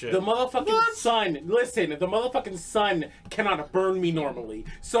jackass type shit. the motherfucking sun. Listen, the motherfucking sun cannot burn me normally.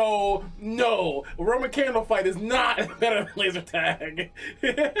 So no, Roman candle fight is not better than laser tag.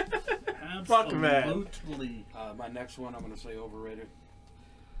 Fuck, man. Absolutely. My next one, I'm going to say overrated.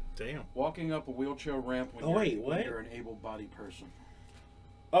 Damn. Walking up a wheelchair ramp when, Oh, you're, wait, when what? you're an able-bodied person.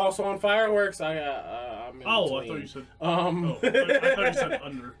 Also on fireworks, I'm in Oh, I between. thought you said. Um, Oh, I thought you said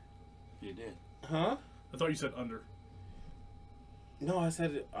under. You did. huh? I thought you said under. No, I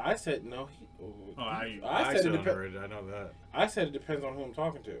said no. Oh, I I said said it underrated. I know that. I said it depends on who I'm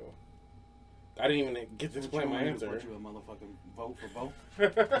talking to. I didn't even get to explain my answer. Put you a motherfucking vote for both.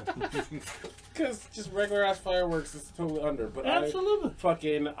 Because just regular ass fireworks is totally under. But Absolutely.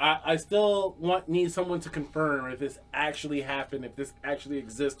 I still need someone to confirm if this actually happened, if this actually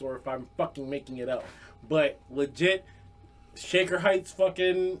exists, or if I'm fucking making it up. But legit, Shaker Heights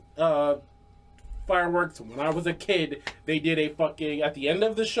fucking fireworks. When I was a kid, they did a fucking, at the end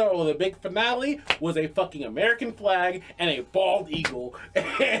of the show, the big finale was a fucking American flag and a bald eagle.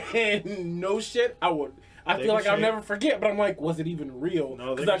 And no shit, I They feel like can I'll shape- never forget, but I'm like, was it even real?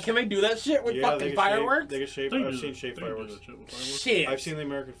 No, they Because can can they do that shit with Yeah, fucking fireworks? They can shape. They I've do seen that- shape they can do fireworks. that shit with fireworks. Shit. I've seen the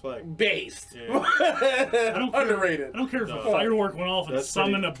American flag. Based. Yeah. I don't care. Underrated. I don't care if No. a firework went off and That's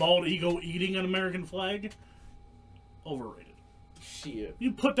summoned pretty- a bald eagle eating an American flag. overrated. Shit.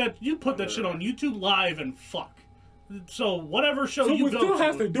 You put that shit on YouTube Live and fuck. So whatever show So you we go still to,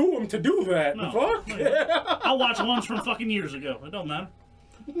 have to do them to do that. No. Fuck. I'll watch ones from fucking years ago. It don't matter.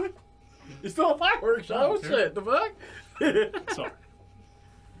 It's still a fireworks show. don't care. Shit. The fuck? Sorry.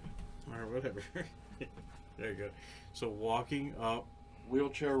 Or whatever. Very good. So walking up.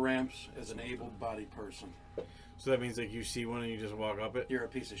 Wheelchair ramps as an able-bodied person. So that means like you see one and you just walk up it. You're a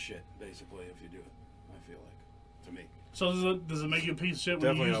piece of shit, basically, if you do it. I feel like, to me. So does it make you a piece of shit when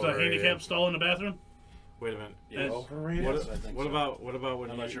Definitely you use the overrated. handicap stall in the bathroom? Wait a minute. Yes. Overrated. What, Yes, I think what so. about when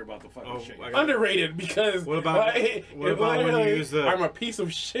I'm you? not sure about the fucking Oh, shit. I got- Underrated because What about- what about when you literally, use the- I'm a piece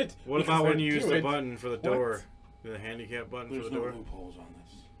of shit. What because about when I you use do the it. button for the door? The handicap button There's for the no door? loopholes on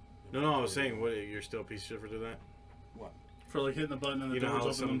this. No, I was saying, what? You're still a piece of shit for doing that? What? For like hitting the button and the You know doors how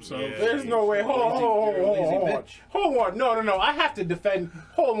open some- themselves. yeah. There's no way. Hold You're a lazy on. bitch. Hold on. No. I have to defend.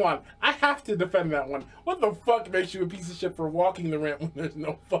 Hold on. I have to defend that one. What the fuck makes you a piece of shit for walking the ramp when there's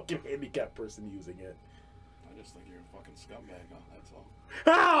no fucking handicapped person using it? I just think you're a fucking scumbag. That's all.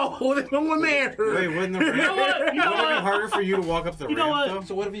 How? There's no one there. Wait, wouldn't the ramp? You know what? You know Wouldn't it be what? harder for you to walk up the You know ramp what? though?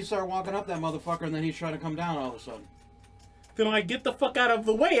 So what if you start walking up that motherfucker and then he's trying to come down all of a sudden? Then I get the fuck out of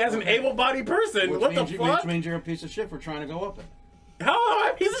the way as an able-bodied person. What the Which fuck? means you're a piece of shit for trying to go up it. How am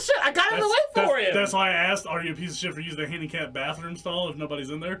I a piece of shit? I got in the way for it. That's why I asked, are you a piece of shit for using the handicap bathroom stall if nobody's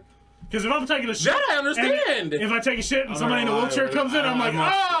in there? Because if I'm taking a shit... That I understand. and if I take a shit and somebody in a I wheelchair comes in, I'm like, I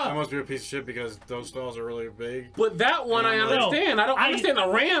ah! must be a piece of shit because those stalls are really big. But that one I No, understand. I don't understand the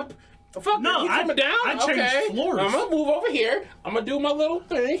ramp. Fuck, No, he's coming down? I changed Okay. floors. I'm gonna move over here. I'm gonna do my little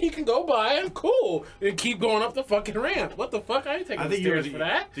thing. He can go by and cool. And keep going up the fucking ramp. What the fuck? I ain't taking I the think you stairs would for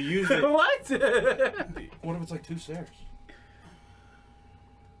that. to use it. What? What if it's like 2 stairs?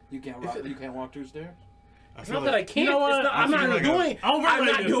 You can't walk 2 stairs? I It's feel not that I like can't. You know what? It's not, I I'm feel not like doing. I'm not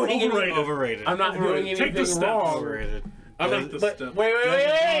Overrated. doing anything. Overrated. overrated. I'm not doing anything Take the steps. wrong. Overrated. I'm Take not. the But, steps. wait.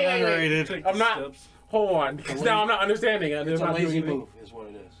 Underrated. Take I'm the not. steps. Hold on, because now I'm not understanding. I'm It's a not doing lazy anything. move, is what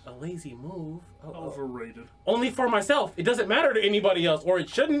it is. A lazy move. Overrated. Only for myself. It doesn't matter to anybody else, or it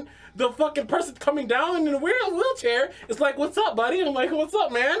shouldn't. The fucking person coming down in a wheelchair is like, "What's up, buddy?" I'm like, "What's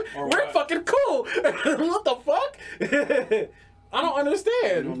up, man? Or We're what? fucking cool." What the fuck? I don't You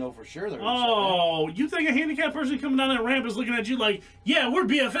understand. don't know for sure they're Oh, you think a handicapped person coming down that ramp is looking at you like, yeah, we're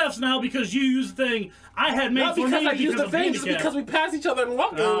BFFs now because you use the thing I had made Not for because me I used the of thing, just handicap. because we passed each other and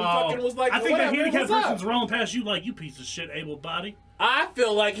walked and fucking was like, I think whatever, the handicapped what's person's up? rolling past you like, you piece of shit, able body. I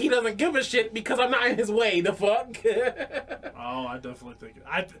feel like he doesn't give a shit because I'm not in his way. The fuck? Oh, I definitely think it.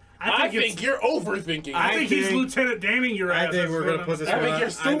 I think think you're overthinking. I think he's think- Lieutenant Danning your ass. I think we're gonna put this I one. think On, you're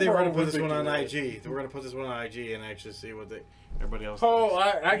I think we're gonna super put this one on overthinking IG. We're gonna put this one on IG and actually see what everybody else. Oh,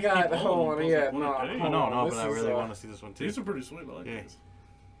 thinks. I got. keep Hold rolling, on, yeah, post no, one a day. hold no, on, but I this is, really want to see this one too. These are pretty sweet. I like Yeah. these.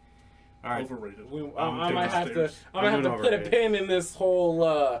 All right. Overrated. I taking might the have to. stairs. I might have I'm to doing put a overrated. pin in this whole.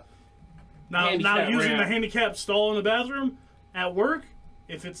 Now handicap using the ramp. handicap stall in the bathroom at work,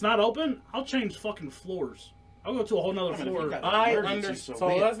 if it's not open, I'll change fucking floors. I'll go to a whole nother I mean, if floor. you got- I Emergency, understand. so So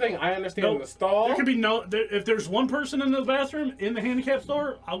be it. that's the thing. I understand Nope. the stall. There could be if there's one person in the bathroom in the handicap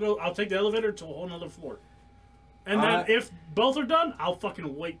store, I'll take the elevator to a whole nother floor. And then if both are done, I'll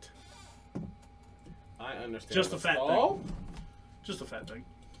fucking wait. I understand. Just the a fat stall. Just a fat thing.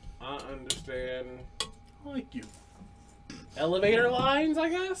 I understand I like you. elevator lines. I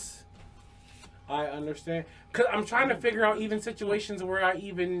guess. I understand. Cause I'm trying to figure out even situations where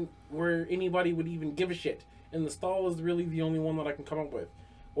where anybody would even give a shit, and the stall is really the only one that I can come up with,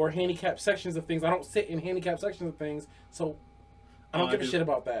 or handicap sections of things. I don't sit in handicap sections of things, so I don't I give a do. shit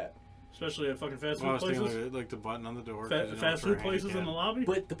about that. Especially at fucking fast Well, I food was places. thinking like the button on the door. 'cause you know, Fast for food places in handicap. the lobby.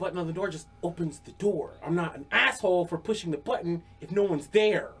 But the button on the door just opens the door. I'm not an asshole for pushing the button if no one's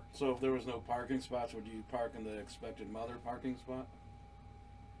there. So if there was no parking spots, would you park in the expected mother parking spot?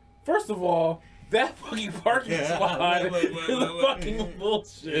 First of all, that fucking parking Yeah. spot Look, is look. fucking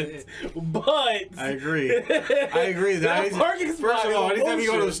bullshit. But I agree. I agree. That parking spot First of all, is anytime you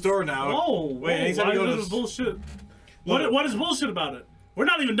go to the bullshit. store now. Whoa! Wait, whoa, anytime why you go is to this the bullshit? Look. What is bullshit about it? We're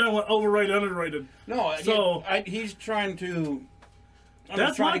not even done with overrated, underrated. No, So- he's trying to. I'm That's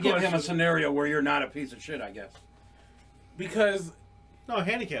just trying my to give him a question. scenario where you're not a piece of shit, I guess. because No,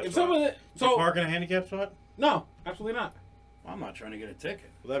 handicap if spot. someone You so park in a handicap spot? no, absolutely not. I'm not trying to get a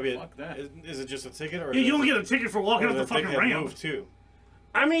ticket. Will that be Fuck that. Is it just a ticket or? Yeah, is you it- don't get a ticket for walking or up the is it a fucking dickhead ramp. move too?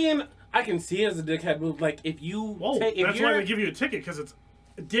 I mean, I can see it as a dickhead move. Like if you Whoa! take, if That's you're, why they give you a ticket because it's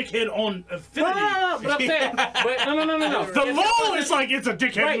a dickhead on no, affinity. but I'm saying, but no. The law is like it's a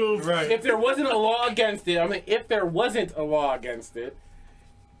dickhead Right. move. Right. If there wasn't a law against it, I mean, if there wasn't a law against it,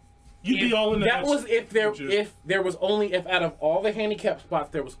 You'd be all in the that was if there Would you? if there was only if out of all the handicap spots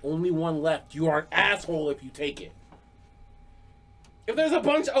there was only one left. You are an asshole if you take it. If there's a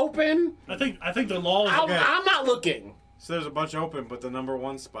bunch open, I think the law is I'm not looking. So there's a bunch open, but the number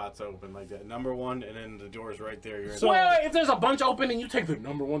one spot's open like that. Number one, and then the door's right there. You're Well, if there's a bunch open and you take the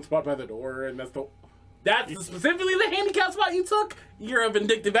number one spot by the door, and that's specifically the handicap spot you took, you're a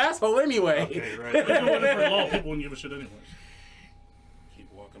vindictive asshole anyway. okay, right. If it wasn't for law, people wouldn't give a shit anyways.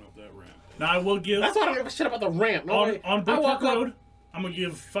 Keep walking up that ramp. Now I will give That's why I don't give a shit about the ramp. No, on Brookwood Road. I'm gonna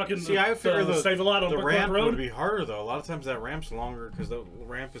give fucking See, I figure the save a lot on the Brookwood ramp Road. would be harder though. A lot of times that ramp's longer because the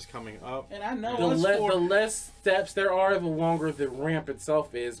ramp is coming up. And I know The, it's the less steps there are, the longer the ramp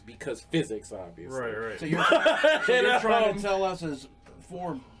itself is because physics, obviously. Right. So you're trying to tell us as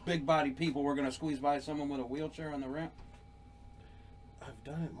 4 big body people we're gonna squeeze by someone with a wheelchair on the ramp? I've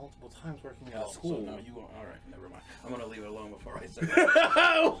done it multiple times working at Oh, school. so no, you all right? Never mind. I'm gonna leave it alone before I say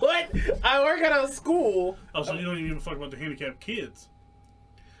that. What? I work at a school. Oh, so you don't even give a fuck about the handicapped kids.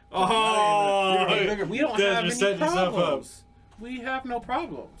 Oh, We don't Dad, have you're any setting yourself problems. We have no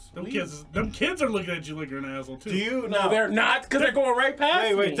problems. Them kids are looking at you like you're an asshole too. Do you? No, they're not, because they're going right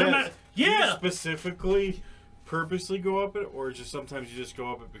past Wait, me. They're Des, not- do you yeah. specifically, purposely go up it, or just sometimes you just go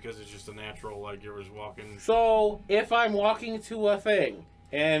up it because it's just a natural, like you're just walking. So, if I'm walking to a thing,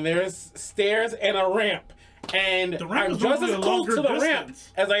 and there's stairs and a ramp, and The ramp I'm is just as normally a close to the longer ramp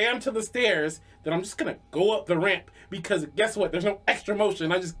distance. as I am to the stairs, then I'm just gonna go up the ramp. Because guess what? There's no extra motion.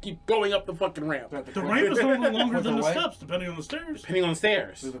 I just keep going up the fucking ramp. The ramp is normally longer than the Quicker way? steps, depending on the stairs. Depending on the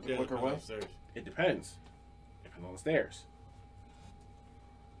stairs. Through the Yeah, quicker way. upstairs. It depends. Depends on the stairs.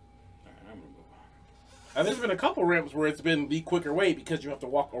 All right, I'm gonna move on. And there's been a couple ramps where it's been the quicker way because you have to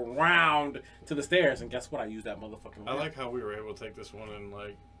walk around to the stairs. And guess what? I use that motherfucking ramp. I like how we were able to take this one and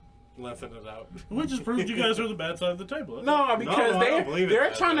like lengthen it out. We just proved you guys are the bad side of the table. That's No, because No, I don't believe it, they're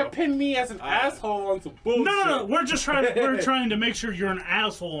man, trying to though. pin me as an asshole on some bullshit. No. We're just we're trying to make sure you're an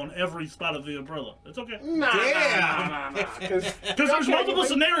asshole on every spot of the umbrella. It's okay. Nah, Damn. Because Because there's multiple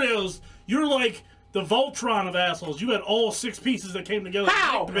scenarios. You're like the Voltron of assholes. You had all 6 pieces that came together.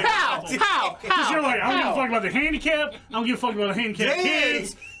 How? to make an How? asshole. How? Because you're like, I don't give a How? fuck about the handicap. I don't give a fuck about the handicapped Dang.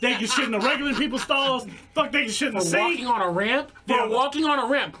 kids. They can shit in the regular people's stalls. Fuck, they can shit in the For walking sink. on a ramp? For Yeah, but- walking on a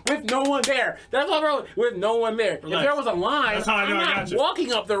ramp with no one there. That's what I wrote. With no one there. Relax. If there was a line, That's how I know I'm I not got you.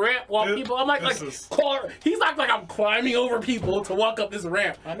 walking up the ramp while It- people. I'm like this is- he's like I'm climbing over people to walk up this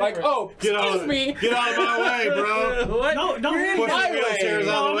ramp. Like, never- oh, Get excuse out, me. get out of my way, bro. What? No, don't You're in push my the way. wheelchairs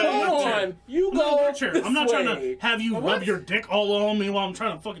out of the way. Hold on. You go Wheelchair. this I'm not trying way. to have you What? rub your dick all on me while I'm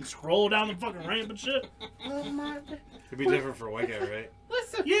trying to fucking scroll down the fucking ramp and shit. It'd be different for a white guy, right?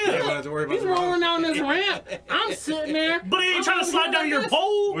 Listen. Yeah. You don't have to worry about He's the rolling down this ramp. I'm sitting there. But he ain't trying to slide down your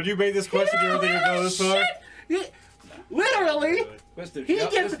pole. Would you make this question? You don't think it'd go this far? Literally, Mister's he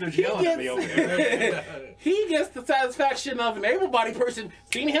yell- gets, Mister's he, yelling at me over here. gets, he gets the satisfaction of an able-bodied person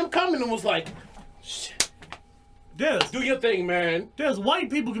seeing him coming and was like, "Shit, Des, do your thing, man." white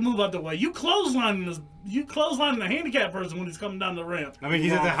people can move out the way. You clotheslining a handicapped person when he's coming down the ramp. I mean,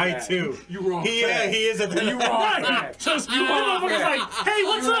 he's at the height too. You wrong. He for that. is at the. You wrong. Right. So the motherfucker's like, hey,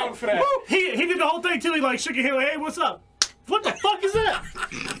 what's You wrong up? for that. Woo. He did the whole thing too. He like shook your hand like, hey, what's up? What the fuck is that?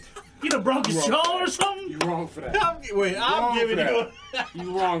 You done broke his wrong for jaw or that. something? You wrong for that. Wait, wrong I'm for giving that. you.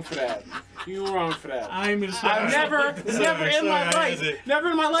 You wrong for that. You wrong for that. I ain't gonna say I've never in my sorry, life, is it? never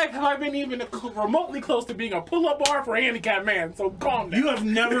in my life have I been even remotely close to being a pull-up bar for a handicapped man. So calm down. You have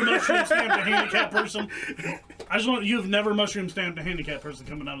never mushroom stamped a handicapped person. You have never mushroom stamped a handicapped person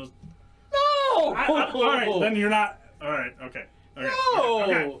coming down this. No. All right, then you're not. All right, okay. Okay.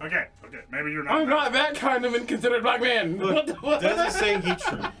 No. Okay. Maybe you're not. I'm not that kind of inconsiderate black man. What the fuck? Doesn't saying he.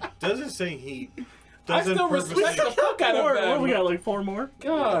 Doesn't saying he. I Doesn't still purposely. respect the fuck out of What them. we got? Like 4 more?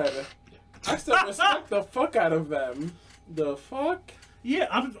 God. I still respect the fuck out of them. The fuck? Yeah.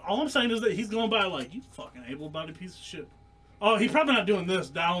 All I'm saying is that he's going by like, you fucking able-bodied piece of shit. Oh, he's probably not doing this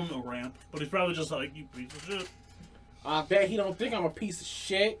down a ramp, but he's probably just like, you piece of shit. I bet he don't think I'm a piece of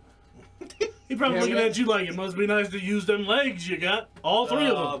shit. He probably Yeah, looking man. at you like, it must be nice to use them legs you got. All 3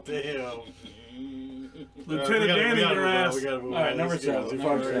 Oh, of them. damn. Lieutenant Danny, your ass. We gotta move All right, on. number This is 7. getting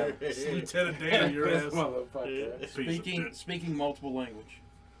Fuck too far. Lieutenant Danny, your This ass. motherfucker. Piece of shit. Speaking multiple language.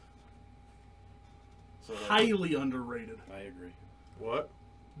 So Highly underrated. I agree. What?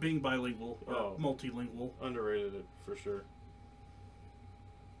 Being bilingual or Oh. multilingual. Underrated it for sure.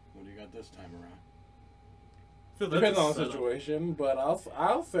 What do you got this time around? I feel Depends that's a on the setup. situation, but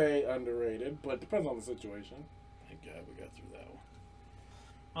I'll say underrated, but depends on the situation. Thank God we got through that one.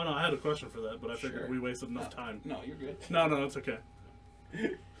 Oh no, I had a question for that, but I figured Sure. we wasted enough time. No, you're good. No, it's okay. Hey,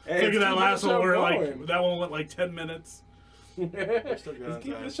 Look at that last one where like going. that one went like 10 minutes. We're still good on Let's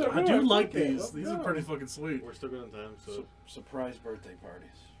keep time. the show I going. do like Fuck it. these. Let's These go. are pretty fucking sweet. We're still good on time, so. Surprise birthday parties.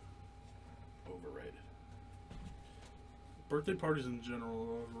 Overrated. Birthday parties in general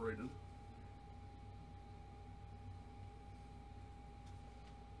are overrated.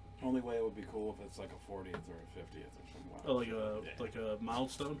 Only way it would be cool if it's like a 40th or a 50th or something. Oh, like a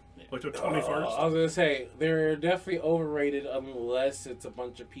milestone? Yeah. Like the 21st? I was gonna say they're definitely overrated unless it's a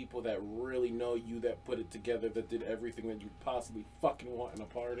bunch of people that really know you that put it together that did everything that you possibly fucking want in a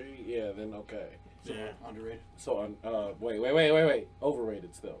party. Yeah, then okay. So, underrated. So wait,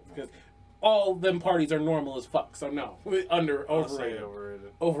 overrated still because all them parties are normal as fuck. So no, I'll say overrated.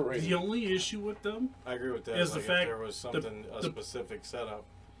 overrated. Overrated. The only issue with them I agree with that. is the like fact if there was something a the- specific setup.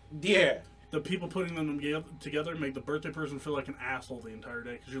 Yeah. the people putting them together make the birthday person feel like an asshole the entire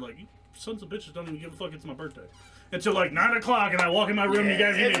day because you're like, you sons of bitches don't even give a fuck, it's my birthday. Until like 9 o'clock and I walk in my room, you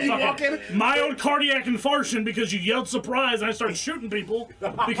guys give me a fucking mild cardiac infarction because you yelled surprise and I start shooting people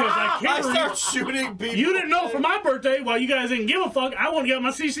because I I can't start shooting people. You didn't know for my birthday while you guys didn't give a fuck, I want to get my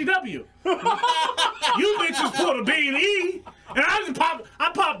CCW. You bitches put a B&E and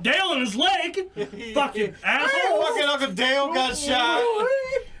I popped Dale in his leg. Fucking asshole. Fucking Uncle Dale got shot.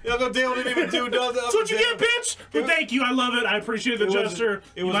 Uncle Dale didn't even do nothing. That's what you get, bitch! But thank you, I love it. I appreciate the gesture.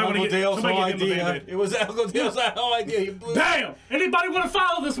 It You was might wanna Uncle get- Dale's somebody whole get him a idea. Band-Aid. It was Uncle Dale's whole idea. He blew Bam! Anybody want to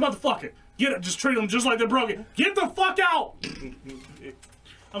follow this motherfucker? Get it. Just treat them just like they're broken. Get the fuck out!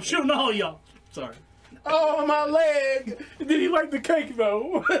 I'm shooting all y'all. Sorry. Oh, my leg! Did he like the cake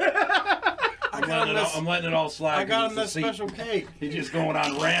though? I'm letting it all slide. I got him that He's the special seat. cake. He's just going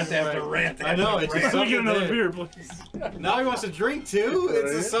on rant after rant. I know. It's just Let me get something another there. beer, please. Now he wants to drink too.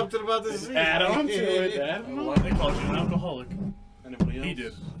 It's just something about this. Add on to it. Add on. They called you an alcoholic. Anybody else? He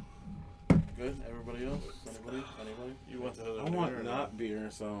did. Good. Everybody else? Anybody? You went to the I want not beer,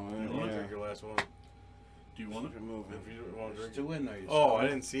 so You want to drink your last one? Do you want it? If you want to There's drink. 2 in there. You Oh, said. I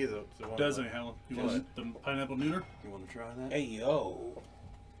didn't see the one. Doesn't Helen? You want the pineapple nooner? You want to try that? Hey yo.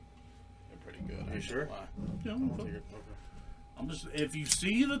 They're pretty good. You I sure? won't lie. Yeah, I'll take it. I'm just. If you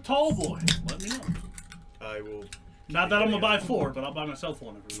see the tall boy, let me know. Okay. I will. Not that I'm gonna buy 4, but I'll buy myself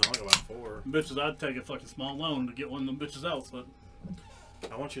one every No, I got about 4. Bitches, I'd take a fucking small loan to get one of them bitches out, but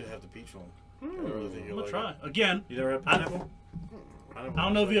I want you to have the peach one. I really think I'm you'll gonna like try. it. Again, You never had pineapple? I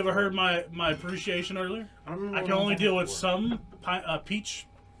don't know if you ever heard my appreciation earlier. I can only deal with some peach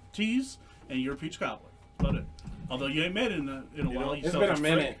teas and your peach cobbler. That's about it. Although you ain't made it in a while. You It's selfish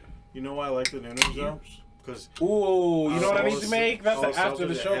been a minute. You know why I like the Nooners though? Years. Because Ooh, you know what I need to make? That's Oh, after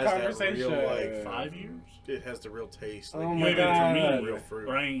the something show that has that conversation. real, like, 5 years? it has the real taste. Oh Like, my you have it God. from real fruit.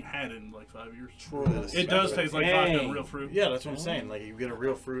 Or I ain't had it in like 5 years. True. It does taste like Dang. vodka, real fruit. Yeah, that's what I'm saying. Like you get a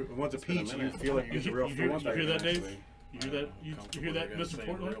real fruit. And with the been a peach, you minute. feel like you get the real You fruit. hear that, Dave? You hear that? You hear that, Mr.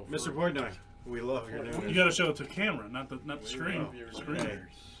 Portnoy? Mr. Portnoy, we love your Nooners. You gotta show it to camera, not the screen. Hey,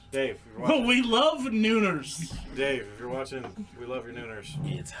 Dave, if you're Well, watching, we love Nooners. Dave, if you're watching, we love your Nooners.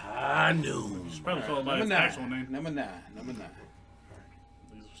 It's high noon. It's probably called by Number its 9. actual name. Number 9. Number 9.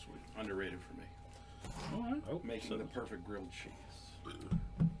 These are sweet. Underrated for me. All right. Making the perfect grilled cheese.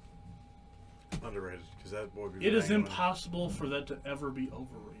 Underrated, because that boy. Be It is banging on impossible for that to ever be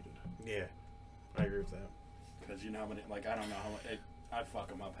overrated. it. Yeah, I agree with that. Because you know how many, like, I don't know how, I fuck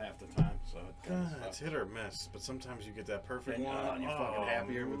them up half the time, so it kinda It's sucks. hit or miss, but sometimes you get that perfect And, one. and you're fucking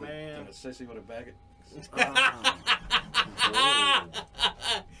happier with man. than a sissy with a bag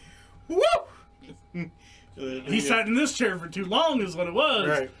He sat in this chair for too long, is what it was.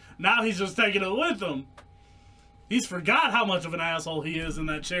 Right. Now he's just taking it with him. He's forgot how much of an asshole he is in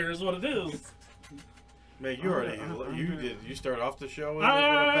that chair, is what it is. Man, you already you start off the show with, All with a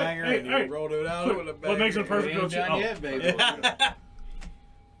right, banger hey, and you hey. rolled it out Quick, with a what banger. makes it We perfect? ain't done Oh. yet, baby.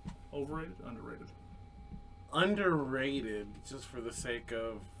 Overrated, underrated. Underrated, just for the sake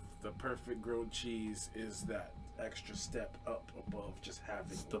of the perfect grilled cheese, is that extra step up above just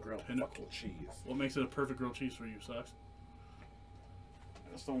having the grilled pinnacle. fucking cheese. What makes it a perfect grilled cheese for you, Sox?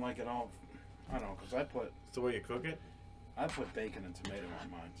 I just don't like it all. I don't know, because It's the way you cook it. I put bacon and tomato on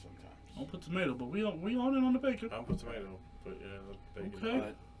mine sometimes. Don't put tomato, but we on it on the bacon. I don't put tomato, but yeah, the bacon. Okay.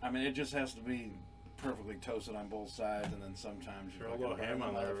 But, I mean, it just has to be perfectly toasted on both sides, and then sometimes you Throw a fucking little ham burn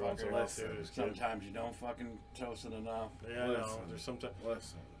on the there every once in a while motherfucker. too. It's good. Sometimes you don't fucking toast it enough. Yeah, I know. Listen. There's sometimes.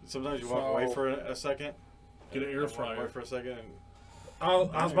 Listen, Sometimes you walk away for a second. Get an air Walk away fryer. for a second. And I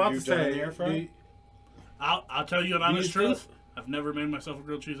was about to You've done it in say, the air fryer? I'll tell you an honest still- truth. I've never made myself a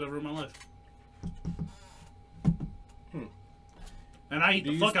grilled cheese ever in my life. And I eat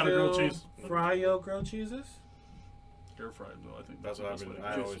the fuck out of grilled cheese. Fry your grilled cheeses? Air fried, though. I think That's what I've the been- best I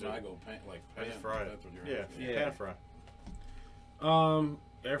way to always do Juice it. and I go like I just pan. fry it. That's what you're Yeah, Yeah. pan fry.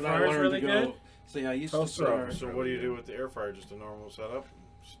 Air But I fryer's learned really to good. go. See, I used Toaster to oven. start. So what do you do with the air fryer? Just a normal setup?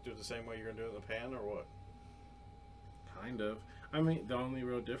 Just do it the same way you're gonna do it in the pan, or what? Kind of. I mean, the only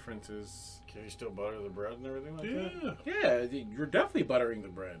real difference is... Can you still butter the bread and everything like that? Yeah. Yeah, you're definitely buttering the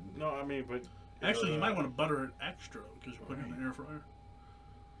bread. No, I mean, but... Actually, you might want to butter it extra because you're putting it in the air fryer.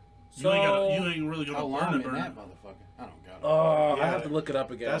 So... You ain't really How gonna long in burn that it. motherfucker? I don't got it. Oh, Yeah. I have to look it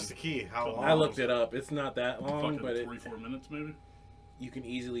up again. That's the key. How long? I looked it up. It's not that long, Fucking but 3-4 minutes maybe. you can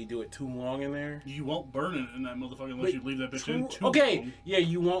easily do it too long in there. You won't burn it in that motherfucker unless Wait, you leave that bitch in too okay, long. yeah,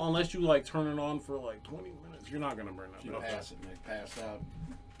 you won't unless you like turn it on for like 20 minutes. You're not gonna burn that. You much. pass it, Mick. Pass out,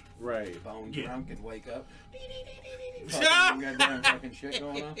 Right. bone Yeah. drunk, and wake up. Fucking goddamn fucking shit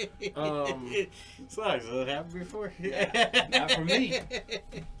going on. Sucks. Has that happened before? Not for me.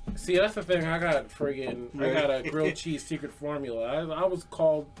 See, that's the thing. I got a grilled cheese secret formula. I was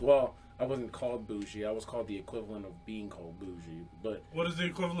called, well, I wasn't called bougie. I was called the equivalent of being called bougie. But What is the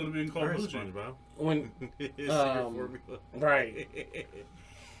equivalent of being called Alright, bougie? SpongeBob. when, Secret formula. right.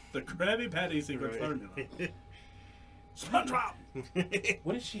 The Krabby Patty secret Right. formula. SpongeBob!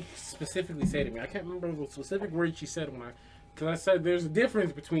 What did she specifically say to me? I can't remember the specific word she said because I said there's a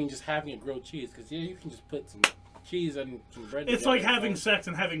difference between just having a grilled cheese. Because yeah, you can just put some cheese and some bread. It's together. like having sex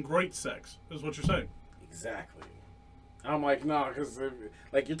and having great sex, is what you're saying. Exactly. I'm like, no, because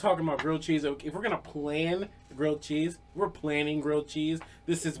like you're talking about grilled cheese. If we're gonna plan grilled cheese, we're planning grilled cheese.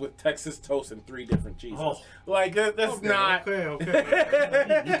 This is with Texas toast and 3 different cheeses. Oh. Like that's not. Okay.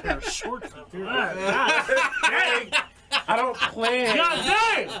 You pair of shorts for that. I don't plan. God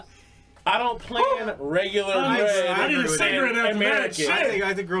damn! I don't plan regular I bread. need a cigarette after that American. shit.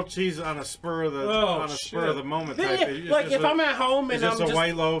 I think grilled cheese on a spur of the shit. of the moment Yeah, type. It's like just if a- I'm at home and it's I'm just a just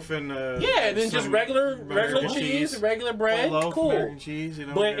white loaf and yeah, then just some regular American cheese, regular bread, white loaf, cool. American cheese, you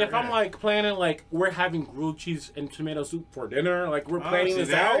know. But if I'm yeah. like planning, like we're having grilled cheese and tomato soup for dinner, like we're planning see, this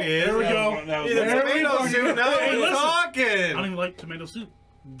there out. he is. There we go. He's a tomato soup. Now Hey, he's listen. I talking. don't even like tomato soup.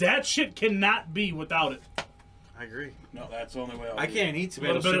 That shit cannot be without it. I agree. No, that's the only way I'll I do can't eat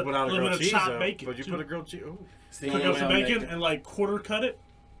tomato Little bit soup of- without a little grilled bit of cheese, chopped though. bacon, But you too. put a grilled cheese. Ooh. See, Cook up some I'll make bacon it. and like quarter cut it.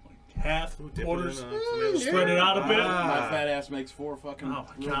 Like half, Dip it quarters. in, tomato soup. Spread it out a bit. My fat ass makes 4 fucking. Oh my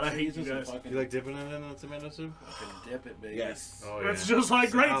grilled God, I hate cheeses you and guys. fucking You like dipping it in a tomato soup? fucking dip it, baby. yes. Oh It's just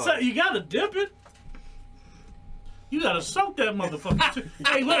like great Solid. set. You gotta dip it. You gotta soak that motherfucker. Too.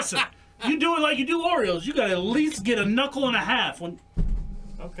 Hey, listen. You do it like you do Oreos. You gotta at least get a knuckle and a half. When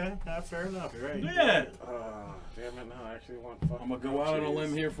Okay, fair enough. You're right. yeah. Damn it! No, I actually want. Fucking I'm gonna go grilled out on a cheese.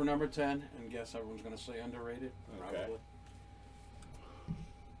 limb here for number 10, and guess everyone's gonna say underrated. Okay. Probably.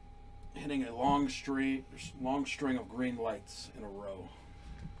 Hitting a long string of green lights in a row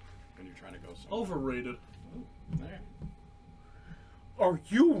when you're trying to go somewhere. Overrated. There. Are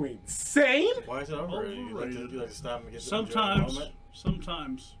you insane? Why is it overrated? You Overrated. like to stop and get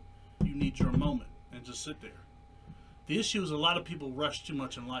Sometimes you need your moment and just sit there. The issue is a lot of people rush too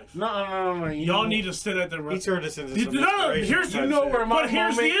much in life. No. Y'all need to sit at the He turned us into some No, inspiration here's type you know shit. where my But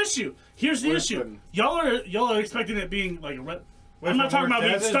here's the moment- issue. Here's the issue. Listen. Y'all are expecting it being like a red. Wait I'm not for talking about more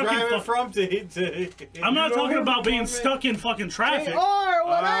being Des is stuck in. driving Fu- from to I'm not You know talking where about being from stuck in fucking traffic.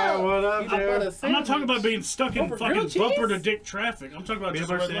 What up, dude? I'm not talking about being stuck in Over fucking grilled bumper cheese? to dick traffic. I'm talking about Peanut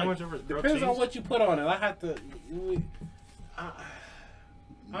just a butter red light. sandwich over Depends on what you put on it. I have to.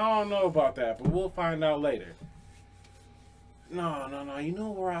 I don't know about that, but we'll find out later. No. You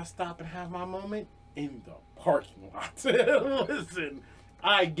know where I stop and have my moment? In the parking lot. Listen,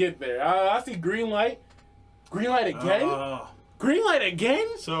 I get there. I see green light. Green light again? Green light again?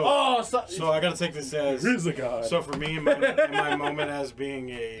 So- so So I gotta take this as. here's a guy. So for me, in my moment as being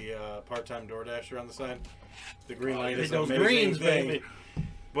a part-time DoorDasher on the side, the green light is those an amazing greens, thing. baby.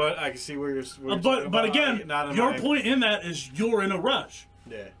 But I can see where you're. But again, not in your my- point in that is you're in a rush.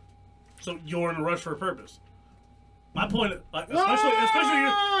 Yeah. So you're in a rush for a purpose. My point, like,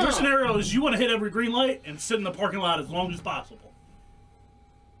 especially your scenario is you want to hit every green light and sit in the parking lot as long as possible.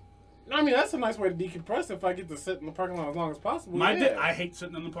 I mean, that's a nice way to decompress if I get to sit in the parking lot as long as possible. I hate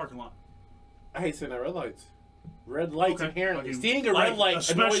sitting in the parking lot. I hate sitting at red lights. Red lights Okay. inherently. Okay. Seeing a Like, red light annoys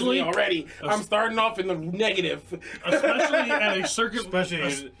especially- me already. I'm starting off in the negative. Especially at a circuit.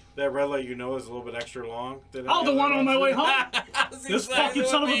 Especially that red light, you know, is a little bit extra long. Than Oh, the any one other on my ones. way home. This fucking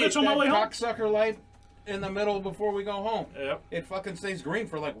son of a bitch on my way home. Cocksucker light in the middle before we go home. Yep. It fucking stays green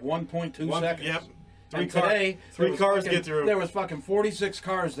for like 1.2 One- seconds. Yep. And Three car- today, three there was cars fucking- get through. There was fucking 46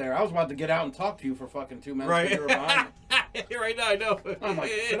 cars there. I was about to get out and talk to you for fucking 2 minutes. Right. but you were behind me. Right now, I know. I'm like,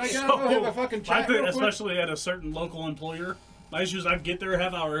 did I get So, out and hit the fucking I chat think, real quick? especially at a certain local employer, my issue is I'd get there a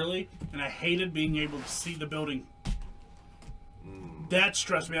half hour early, and I hated being able to see the building. That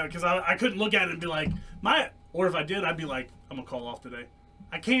stressed me out because I couldn't look at it and be like, or if I did, I'd be like, I'm gonna call off today.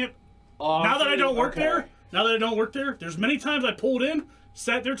 I can't. Now that I don't work there, there's many times I pulled in,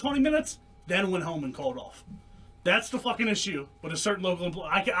 sat there 20 minutes, then went home and called off. That's the fucking issue with a certain local employee.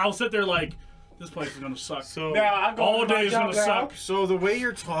 I'll sit there like, this place is gonna suck. So Now, I go all to my day is job gonna now. suck. So the way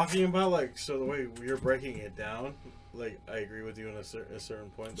you're talking about, like, so the way you're breaking it down, like, I agree with you in a certain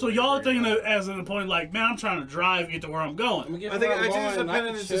point. So y'all are thinking of, as an employee, like, man, I'm trying to drive, get to where I'm going. I think I just depend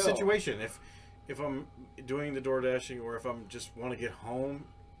on the situation. If I'm doing the door dashing or if I'm just want to get home,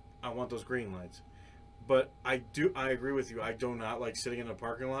 I want those green lights. But I agree with you. I do not like sitting in a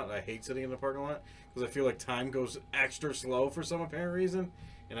parking lot. I hate sitting in a parking lot because I feel like time goes extra slow for some apparent reason,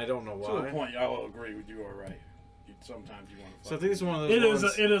 and I don't know why. To a point, I will agree with you. All right. Sometimes you want to. So I think it's one of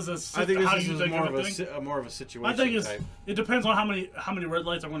those. It is a. I think how this you is think more of of a thing. more of a situation. I think type. it depends on how many red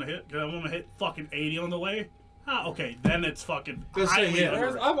lights I'm going to hit. Because I'm going to hit fucking 80 on the way. Okay, then it's fucking. Let's say, highly yeah.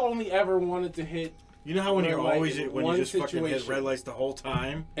 under it. I've only ever wanted to hit, You know how when Red you're light always in when you one just fucking hit situation. red lights the whole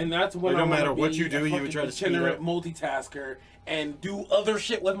time. and that's when Like, no I matter wanna what be you do, a you would fucking try to speed degenerate up. multitasker and do other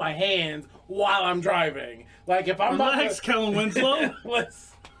shit with my hands while I'm driving. Like if I'm about Relax, to, Kellen Winslow. let's.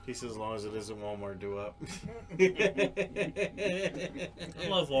 He says as long as it isn't Walmart, do up. I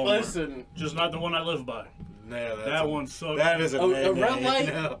love Walmart. Listen, Just not the one I live by. No, that's That one sucks. That is a a red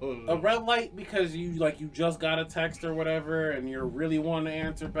nay-nay. light. No. A red light because you just got a text or whatever and you're really wanting to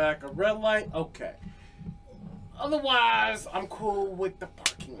answer back. A red light, okay. Otherwise, I'm cool with the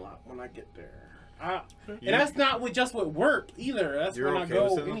parking lot when I get there. And that's not just with work either. That's You're when okay I go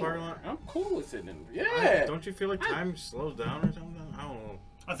with sitting in the anywhere. parking lot? I'm cool with sitting in. Yeah. Don't you feel like time slows down or something? I don't know.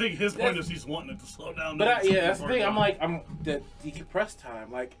 I think his point is he's wanting it to slow down. But that's the thing. I'm the decompress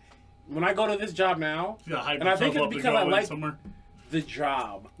time. Like when I go to this job now, and I think it's because I like somewhere. the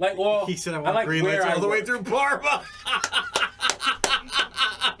job. Like, well, He said I want like green where lights I all the way work. through Parma.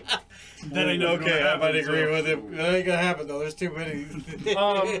 That ain't never Okay, gonna I might happen, agree so. with it. That ain't gonna happen though. There's too many.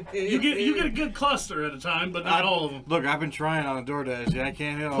 You get a good cluster at a time, but not all of them. Look, I've been trying on a DoorDash. I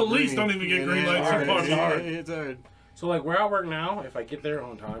can't hit all Police green. don't even get green It lights is in Parma. hard. It's hard. So like where I work now, if I get there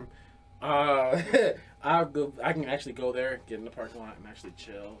on time, I can actually go there, get in the parking lot, and actually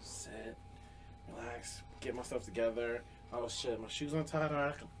chill, sit, relax, get myself together. Oh shit, my shoes untied.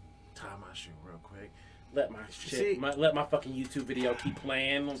 I can tie my shoe real quick. Let my shit, let my fucking YouTube video keep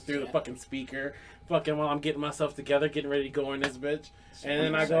playing through the fucking speaker, fucking while I'm getting myself together, getting ready to go in this bitch, and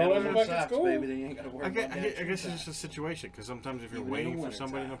then I go in the fucking school. Baby, they ain't gotta worry I about that guess shit. it's just a situation because sometimes if you're Even in waiting the for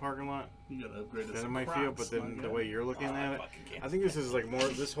somebody in the wintertime. parking lot, You gotta upgrade it. then it some might Crocs, feel. But then my the guy. way you're looking at it, fucking can't I think this is like more.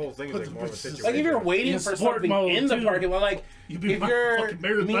 This whole thing is like more of a situation. Like if you're waiting In for sport something mode, in the too. parking lot, like You be if you're fucking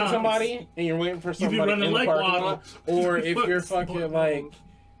meeting marathons. somebody and you're waiting for You be somebody running in the leg parking waddle. lot, or if you're Sport fucking mode. like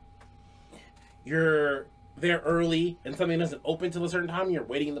you're there early and something doesn't open till a certain time, and you're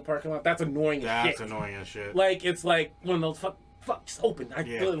waiting in the parking lot. That's annoying as That's shit. annoying as shit. Like it's like one of those fuck, just open.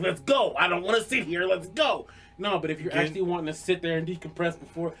 Yeah. Let's go. I don't want to sit here. Let's go. No, but if you're Again- actually wanting to sit there and decompress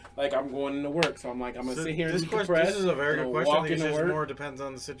before, like I'm going into work, so I'm like I'm gonna So sit here and this decompress. question, this is a very I'm good gonna question. I walk think it's into just work. more depends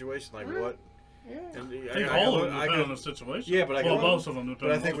on the situation. Like what? Yeah. And I think all of them depend on the situation. Yeah, but I well, got- most of them depend.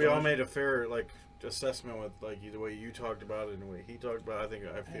 But I on think the we all situation. made a fair assessment with the way you talked about it and the way he talked about it.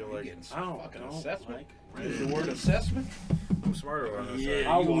 I feel You're like getting I don't fucking know, assessment. like- Is the word assessment? I'm smarter on this.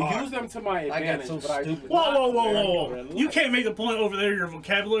 Yeah. I You will are. use them to my I got advantage. so but I stupid. Whoa! You can't make the point over there your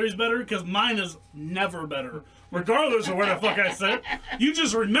vocabulary's better because mine is never better. Regardless of where the fuck I said. You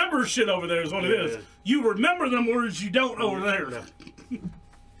just remember shit over there is what it Yeah. is. You remember them words you don't over there.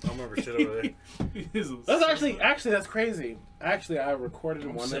 I remember shit over there. That's actually that's crazy. Actually, I recorded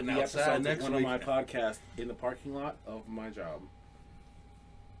one of sitting the outside episodes of next one of week. my podcasts in the parking lot of my job.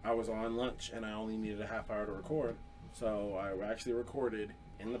 I was on lunch and I only needed a half hour to record, so I actually recorded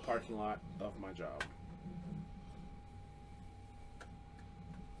in the parking lot of my job.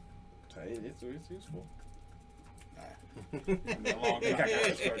 So it's useful. In a long time I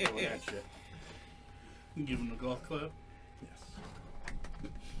just started doing that shit. Give him the golf clap. Yes.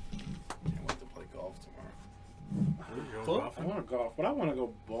 Can't wait to play golf tomorrow. Fuck. I want to golf, but I want to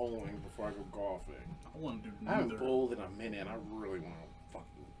go bowling before I go golfing. I want to do I haven't neither. bowled in a minute, and I really want to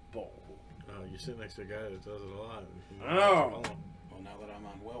fucking bowl. Oh, you sit next to a guy that does it a lot. I know. Well, now that I'm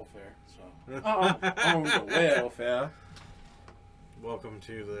on welfare, so. On the welfare. Welcome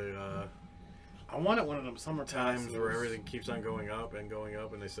to the I wanted one of them summer times passes. where everything keeps on going up, and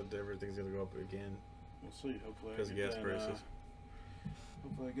they said that everything's gonna go up again We'll see. Hopefully, because of gas prices.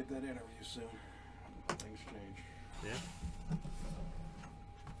 Hopefully, I get that interview soon. Things change. Yeah.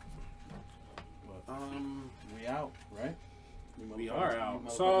 But, we out, right? We are out. You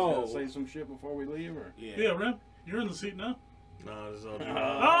motherfuckers So- gotta say some shit before we leave, or? Yeah, Rim, you're in the seat now. No, this is all.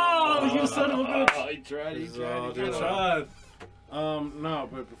 Oh, you son of a bitch! Oh, he tried. He This is tried. all He due tried. to- Tried. No,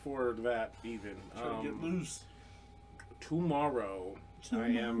 but before that, even Trying to get loose. tomorrow, I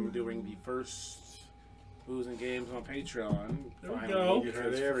am doing the first. Booze and Games on Patreon. There we Finally, go. You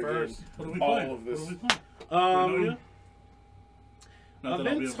heard it here friggin' first. What are we all playing? of this. What are we playing? Do we know yet? Not I've that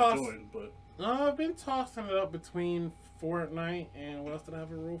been I'll be able tossed- to join, but I've been tossing it up between Fortnite and what else did I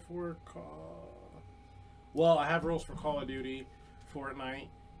have a rule for? Well, I have rules for Call of Duty, Fortnite,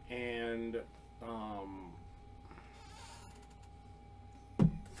 and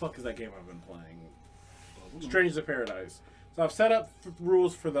fuck is that game I've been playing? Strangers of Paradise. So I've set up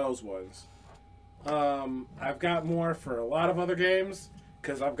rules for those ones. I've got more for a lot of other games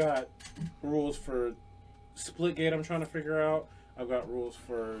because I've got rules for Splitgate I'm trying to figure out. I've got rules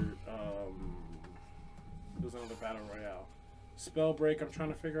for who's another battle royale. Spellbreak I'm trying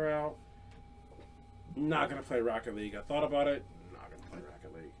to figure out. Not gonna play Rocket League. I thought about it. Not gonna play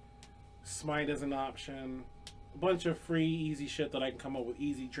Rocket League. Smite is an option. A bunch of free, easy shit that I can come up with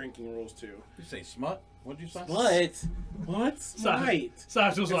easy drinking rules to. You say smut? What'd you say? What? What? Smite?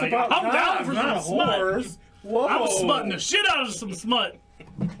 Sasha was It's like, about I'm down time, for not some smut. whores. Whoa. I'm smutting the shit out of some smut.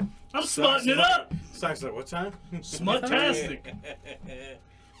 I'm smutting it up. Sox like, what time? Smut-tastic.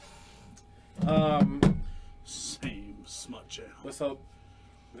 Same smut channel. So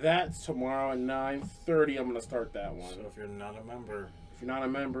that's tomorrow at 9:30. I'm gonna start that one. So if you're not a member, If you're not a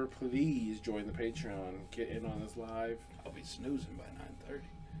member, please join the Patreon. Get in on this live. I'll be snoozing by 9:30.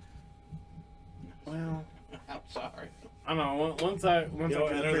 Well, I'm sorry. I don't know. Once I can Yo,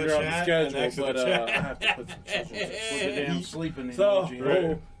 enter the figure out the chat schedule, and exit but the chat. I have to put some schedule. With the damn sleeping So, emoji.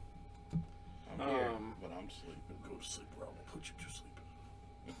 Right. I'm here, Um, but I'm sleeping. Go to sleep, bro. I'll put you to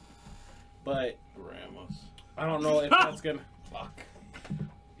sleep. but Grandma's. I don't know if that's gonna. Fuck.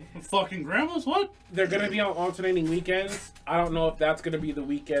 Fucking grandmas? What? They're gonna be on alternating weekends. I don't know if that's gonna be the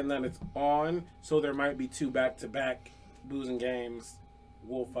weekend that it's on. So there might be 2 back-to-back Booze and Games.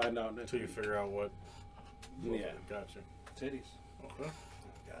 We'll find out next until you week. figure out what. Yeah. Gotcha. Titties. Okay.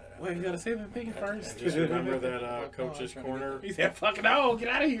 Wait, you gotta say the thing first. Just remember that Coach's Corner. He said, "Fuck no, get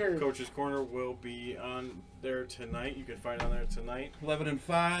out of here." Coach's Corner will be on there tonight. You can find it on there tonight.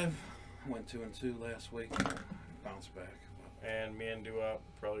 11-5. Went 2-2 last week. Bounced back. And me and Dua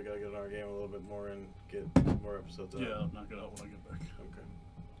probably gotta get in our game a little bit more and get more episodes out. Yeah, I'll knock it out when I get back.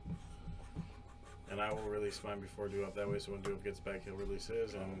 Okay. And I will release mine before Dua that way, so when Dua gets back, he'll release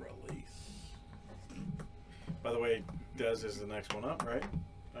his. And Release. by the way, Dez is the next one up, right?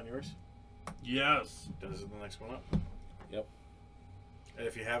 On yours? Yes. Dez is the next one up. Yep. And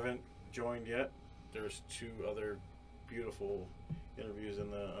if you haven't joined yet, there's 2 other beautiful interviews in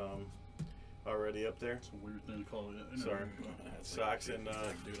the already up there. It's a weird thing to call it. Sorry. Sox and Dude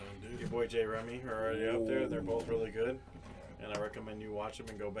on dude. your boy Jay Remy are already up there. They're both really good, and I recommend you watch them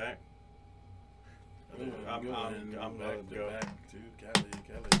and go back. I'm gonna go. back to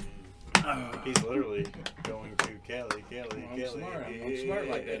Cali. He's literally going to Cali. I'm smart. I'm smart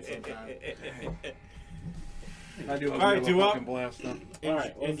like that sometimes. I do. All right, do up. fucking blast them. All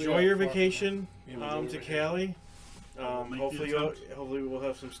right, let's Enjoy do your it. vacation Enjoy to your Cali. Make Hopefully, the attempt. hopefully we'll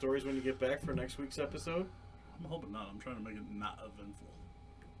have some stories when you get back for next week's episode. I'm hoping not. I'm trying to make it not eventful.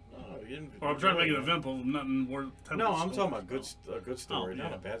 Oh, you didn't. Or I'm trying to make it eventful, nothing worth telling. No, the I'm story. talking about a good story, Oh, not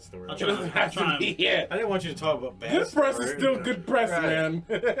yeah. a bad story. I'll It try. doesn't have to be. Yeah. I didn't want you to talk about bad. Good press is story. still good press, Right. man.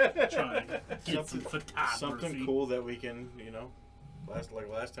 Trying to get some photography. Something cool that we can,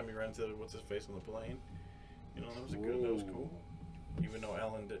 last time we ran to what's his face on the plane. That was that was cool. Even though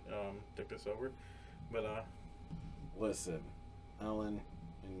Ellen dicked us over, but Listen, Ellen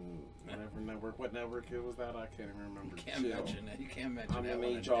and whatever network. What network it was that? I can't even remember. You can't mention that. You can't mention I'm that. gonna one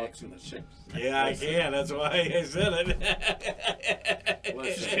need in y'all Jackson to the check. Chips. yeah, I can. That's why I said it. Just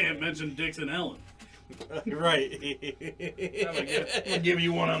Listen. can't mention Dix and Ellen. Right. I'm gonna give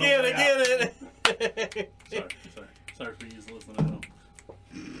you one on the Get way out. it. Sorry for you listening at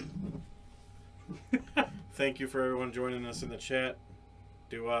home. Thank you for everyone joining us in the chat.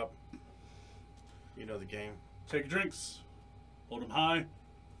 Do up. You know the game. Take your drinks, hold them high,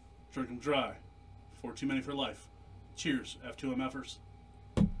 drink them dry. 4 too many for life. Cheers, F2MFers.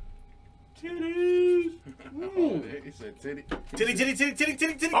 Titties! Oh, he said titty.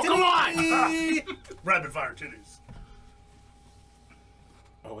 Titty. Oh, come on! Rapid fire titties.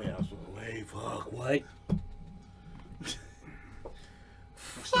 Oh wait, I was way fuck. What?